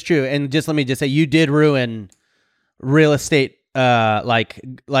 It's true. And let me say, you did ruin real estate. How do I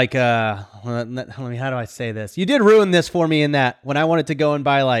say this? You did ruin this for me in that when I wanted to go and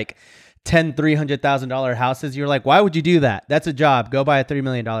buy like 10 $300,000 houses, you're like, why would you do that? That's a job. Go buy a $3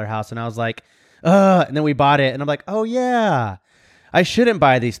 million house. And I was like, and then we bought it, and I'm like, oh yeah, I shouldn't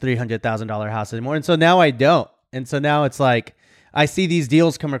buy these $300,000 houses anymore. And so now I don't. And so now it's like, I see these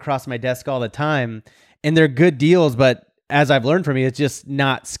deals come across my desk all the time, and they're good deals, but as I've learned from you, it's just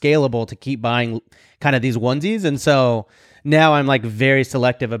not scalable to keep buying kind of these onesies. And so now I'm like very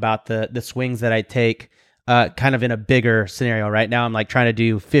selective about the swings that I take kind of in a bigger scenario. Right now I'm like trying to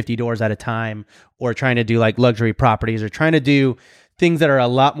do 50 doors at a time, or trying to do like luxury properties, or trying to do things that are a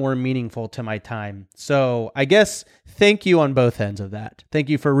lot more meaningful to my time. So I guess thank you on both ends of that. Thank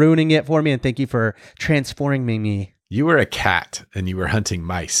you for ruining it for me, and thank you for transforming me. You were a cat and you were hunting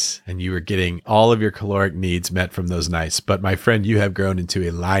mice, and you were getting all of your caloric needs met from those mice. But my friend, you have grown into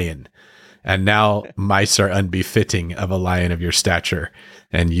a lion, and now mice are unbefitting of a lion of your stature,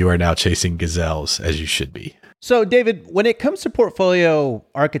 and you are now chasing gazelles as you should be. So David, when it comes to portfolio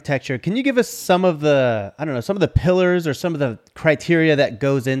architecture, can you give us some of the pillars or some of the criteria that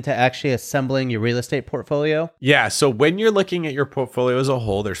goes into actually assembling your real estate portfolio? Yeah. So when you're looking at your portfolio as a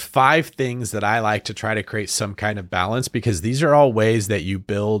whole, there's 5 things that I like to try to create some kind of balance, because these are all ways that you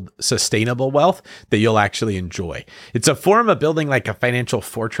build sustainable wealth that you'll actually enjoy. It's a form of building like a financial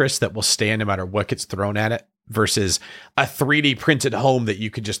fortress that will stand no matter what gets thrown at it, versus a 3D printed home that you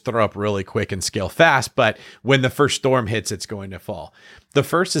could just throw up really quick and scale fast. But when the first storm hits, it's going to fall. The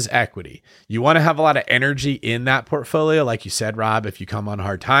first is equity. You want to have a lot of energy in that portfolio. Like you said, Rob, if you come on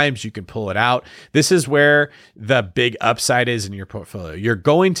hard times, you can pull it out. This is where the big upside is in your portfolio. You're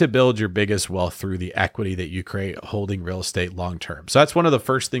going to build your biggest wealth through the equity that you create holding real estate long term. So that's one of the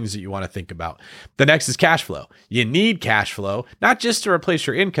first things that you want to think about. The next is cash flow. You need cash flow, not just to replace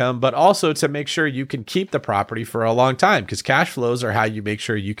your income, but also to make sure you can keep the property for a long time, because cash flows are how you make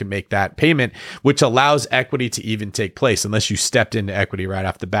sure you can make that payment, which allows equity to even take place unless you stepped into equity right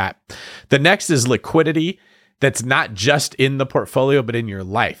off the bat. The next is liquidity. that's not just in the portfolio, but in your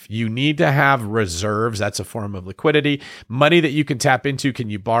life. You need to have reserves. That's a form of liquidity. Money that you can tap into. Can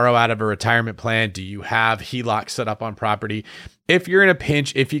you borrow out of a retirement plan? Do you have HELOC set up on property? If you're in a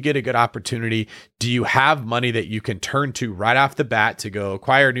pinch, if you get a good opportunity, do you have money that you can turn to right off the bat to go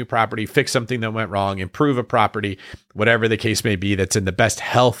acquire a new property, fix something that went wrong, improve a property, whatever the case may be, that's in the best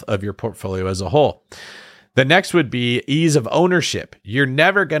health of your portfolio as a whole? The next would be ease of ownership. You're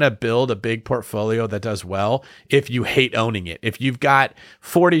never going to build a big portfolio that does well if you hate owning it. If you've got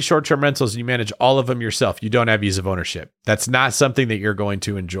 40 short-term rentals and you manage all of them yourself, you don't have ease of ownership. That's not something that you're going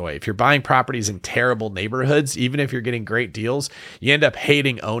to enjoy. If you're buying properties in terrible neighborhoods, even if you're getting great deals, you end up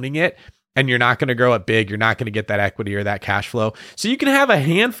hating owning it. And you're not going to grow it big. You're not going to get that equity or that cash flow. So you can have a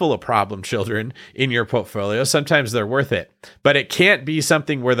handful of problem children in your portfolio. Sometimes they're worth it, but it can't be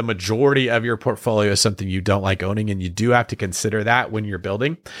something where the majority of your portfolio is something you don't like owning. And you do have to consider that when you're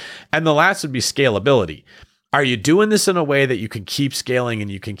building. And the last would be scalability. Are you doing this in a way that you can keep scaling and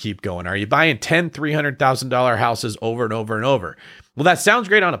you can keep going? Are you buying $10,000, $300,000 houses over and over and over? Well, that sounds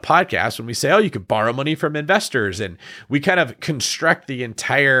great on a podcast when we say, oh, you could borrow money from investors. And we kind of construct the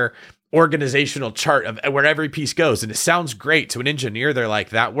entire organizational chart of where every piece goes. And it sounds great to an engineer. They're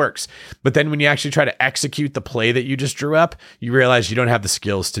like, that works. But then when you actually try to execute the play that you just drew up, you realize you don't have the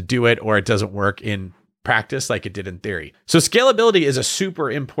skills to do it, or it doesn't work in practice like it did in theory. So scalability is a super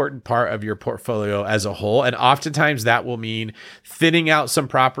important part of your portfolio as a whole. And oftentimes that will mean thinning out some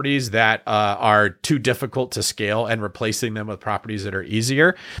properties that are too difficult to scale and replacing them with properties that are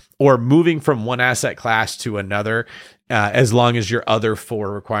easier, or moving from one asset class to another, as long as your other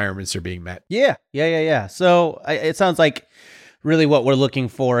 4 requirements are being met. Yeah. So it sounds like really what we're looking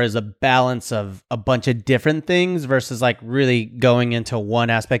for is a balance of a bunch of different things versus like really going into one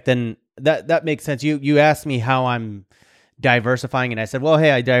aspect. And that makes sense. You asked me how I'm diversifying, and I said, well,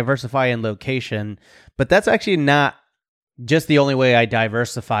 hey, I diversify in location, but that's actually not just the only way I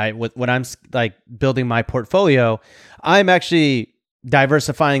diversify. When I'm like building my portfolio, I'm actually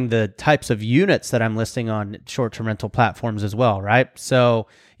diversifying the types of units that I'm listing on short-term rental platforms as well, right? So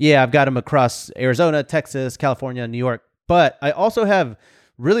yeah, I've got them across Arizona, Texas, California, New York, but I also have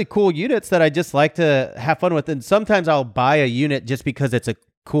really cool units that I just like to have fun with. And sometimes I'll buy a unit just because it's a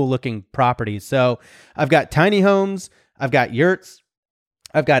cool looking property. So I've got tiny homes, I've got yurts,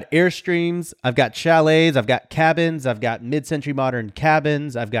 I've got Airstreams, I've got chalets, I've got cabins, I've got mid-century modern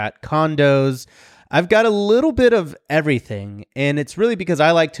cabins, I've got condos. I've got a little bit of everything, and it's really because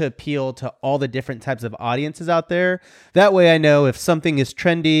I like to appeal to all the different types of audiences out there. That way I know if something is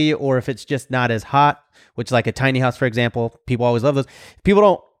trendy or if it's just not as hot, which like a tiny house, for example, people always love those. People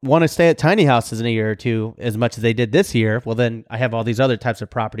don't want to stay at tiny houses in a year or two as much as they did this year. Well, then I have all these other types of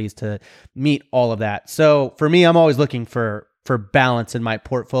properties to meet all of that. So for me, I'm always looking for balance in my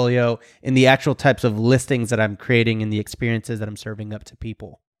portfolio in the actual types of listings that I'm creating and the experiences that I'm serving up to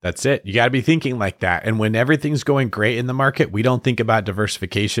people. That's it. You got to be thinking like that. And when everything's going great in the market, we don't think about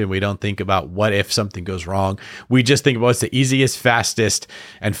diversification. We don't think about what if something goes wrong. We just think about what's the easiest, fastest,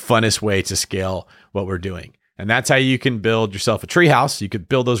 and funnest way to scale what we're doing. And that's how you can build yourself a treehouse. You could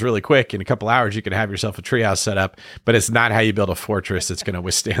build those really quick. In a couple hours, you can have yourself a treehouse set up, but it's not how you build a fortress that's going to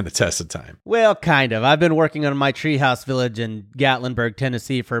withstand the test of time. Well, kind of. I've been working on my treehouse village in Gatlinburg,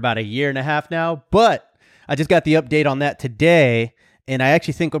 Tennessee for about 1.5 years now, but I just got the update on that today. And I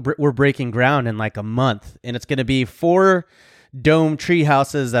actually think we're breaking ground in like a month, and it's going to be 4 dome tree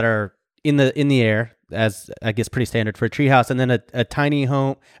houses that are in the air, as I guess pretty standard for a tree house, and then a tiny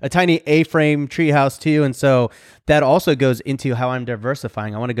home, a tiny A-frame tree house too. And so that also goes into how I'm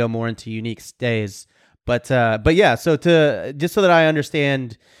diversifying. I want to go more into unique stays, but yeah. So just so that I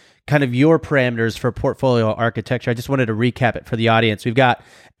understand kind of your parameters for portfolio architecture, I just wanted to recap it for the audience. We've got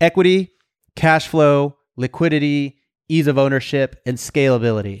equity, cash flow, liquidity, ease of ownership, and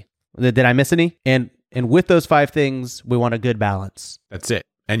scalability. Did I miss any? And with those 5 things, we want a good balance. That's it.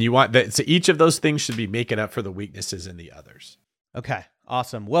 And you want that. So each of those things should be making up for the weaknesses in the others. Okay.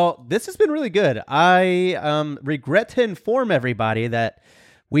 Awesome. Well, this has been really good. I regret to inform everybody that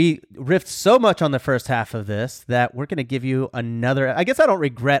we riffed so much on the first half of this that we're going to give you another. I guess I don't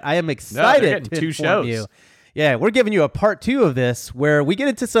regret. I am excited to 2 inform shows. you. Yeah, we're giving you a part 2 of this where we get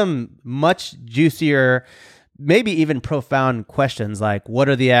into some much juicier, maybe even profound questions like what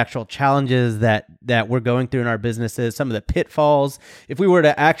are the actual challenges that we're going through in our businesses, some of the pitfalls. If we were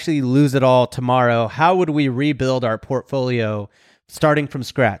to actually lose it all tomorrow, how would we rebuild our portfolio starting from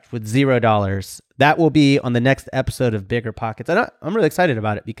scratch with $0? That will be on the next episode of Bigger Pockets. And I'm really excited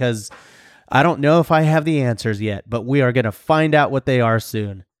about it because I don't know if I have the answers yet, but we are going to find out what they are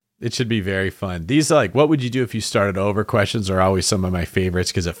soon. It should be very fun. These like, what would you do if you started over questions are always some of my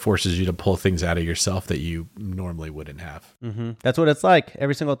favorites because it forces you to pull things out of yourself that you normally wouldn't have. Mm-hmm. That's what it's like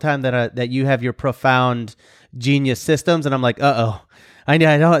every single time that you have your profound genius systems. And I'm like, I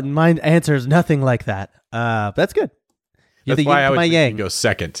know my answer is nothing like that. That's good. You're That's the why yin I to would my think yang. you go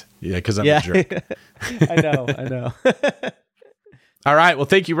second. Yeah, because I'm a jerk. I know. All right. Well,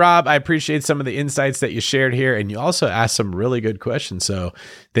 thank you, Rob. I appreciate some of the insights that you shared here. And you also asked some really good questions. So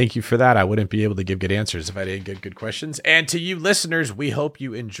thank you for that. I wouldn't be able to give good answers if I didn't get good questions. And to you listeners, we hope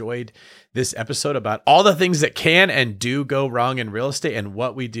you enjoyed this episode about all the things that can and do go wrong in real estate and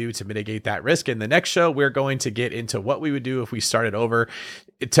what we do to mitigate that risk. In the next show, we're going to get into what we would do if we started over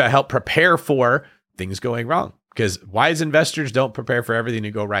to help prepare for things going wrong. Because wise investors don't prepare for everything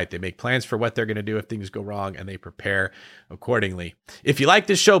to go right. They make plans for what they're going to do if things go wrong, and they prepare accordingly. If you like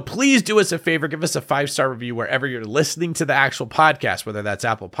this show, please do us a favor. Give us a 5-star review wherever you're listening to the actual podcast, whether that's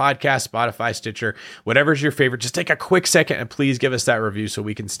Apple Podcasts, Spotify, Stitcher, whatever's your favorite. Just take a quick second and please give us that review so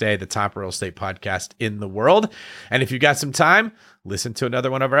we can stay the top real estate podcast in the world. And if you've got some time, listen to another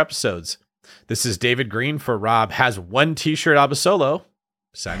one of our episodes. This is David Green for Rob Has One T-Shirt Abasolo,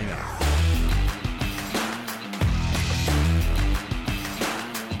 signing off.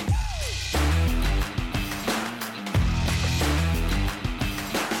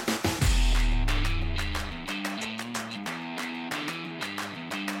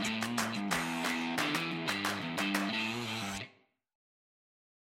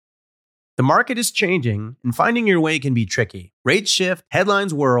 The market is changing, and finding your way can be tricky. Rates shift,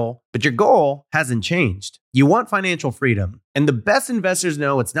 headlines whirl, but your goal hasn't changed. You want financial freedom, and the best investors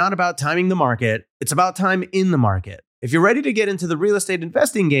know it's not about timing the market, it's about time in the market. If you're ready to get into the real estate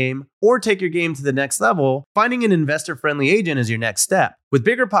investing game or take your game to the next level, finding an investor-friendly agent is your next step. With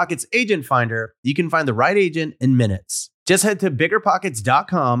BiggerPockets Agent Finder, you can find the right agent in minutes. Just head to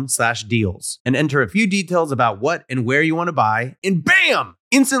biggerpockets.com/deals and enter a few details about what and where you want to buy, and bam!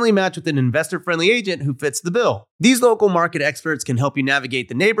 Instantly match with an investor-friendly agent who fits the bill. These local market experts can help you navigate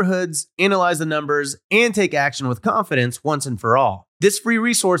the neighborhoods, analyze the numbers, and take action with confidence once and for all. This free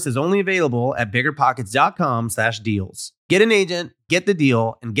resource is only available at biggerpockets.com/deals. Get an agent, get the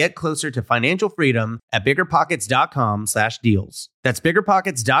deal, and get closer to financial freedom at biggerpockets.com/deals. That's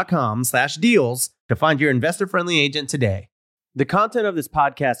biggerpockets.com/deals to find your investor-friendly agent today. The content of this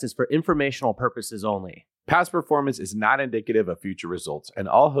podcast is for informational purposes only. Past performance is not indicative of future results, and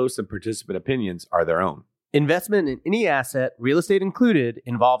all host and participant opinions are their own. Investment in any asset, real estate included,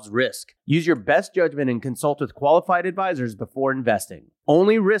 involves risk. Use your best judgment and consult with qualified advisors before investing.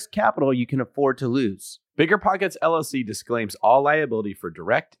 Only risk capital you can afford to lose. BiggerPockets LLC disclaims all liability for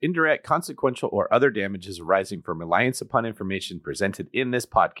direct, indirect, consequential, or other damages arising from reliance upon information presented in this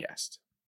podcast.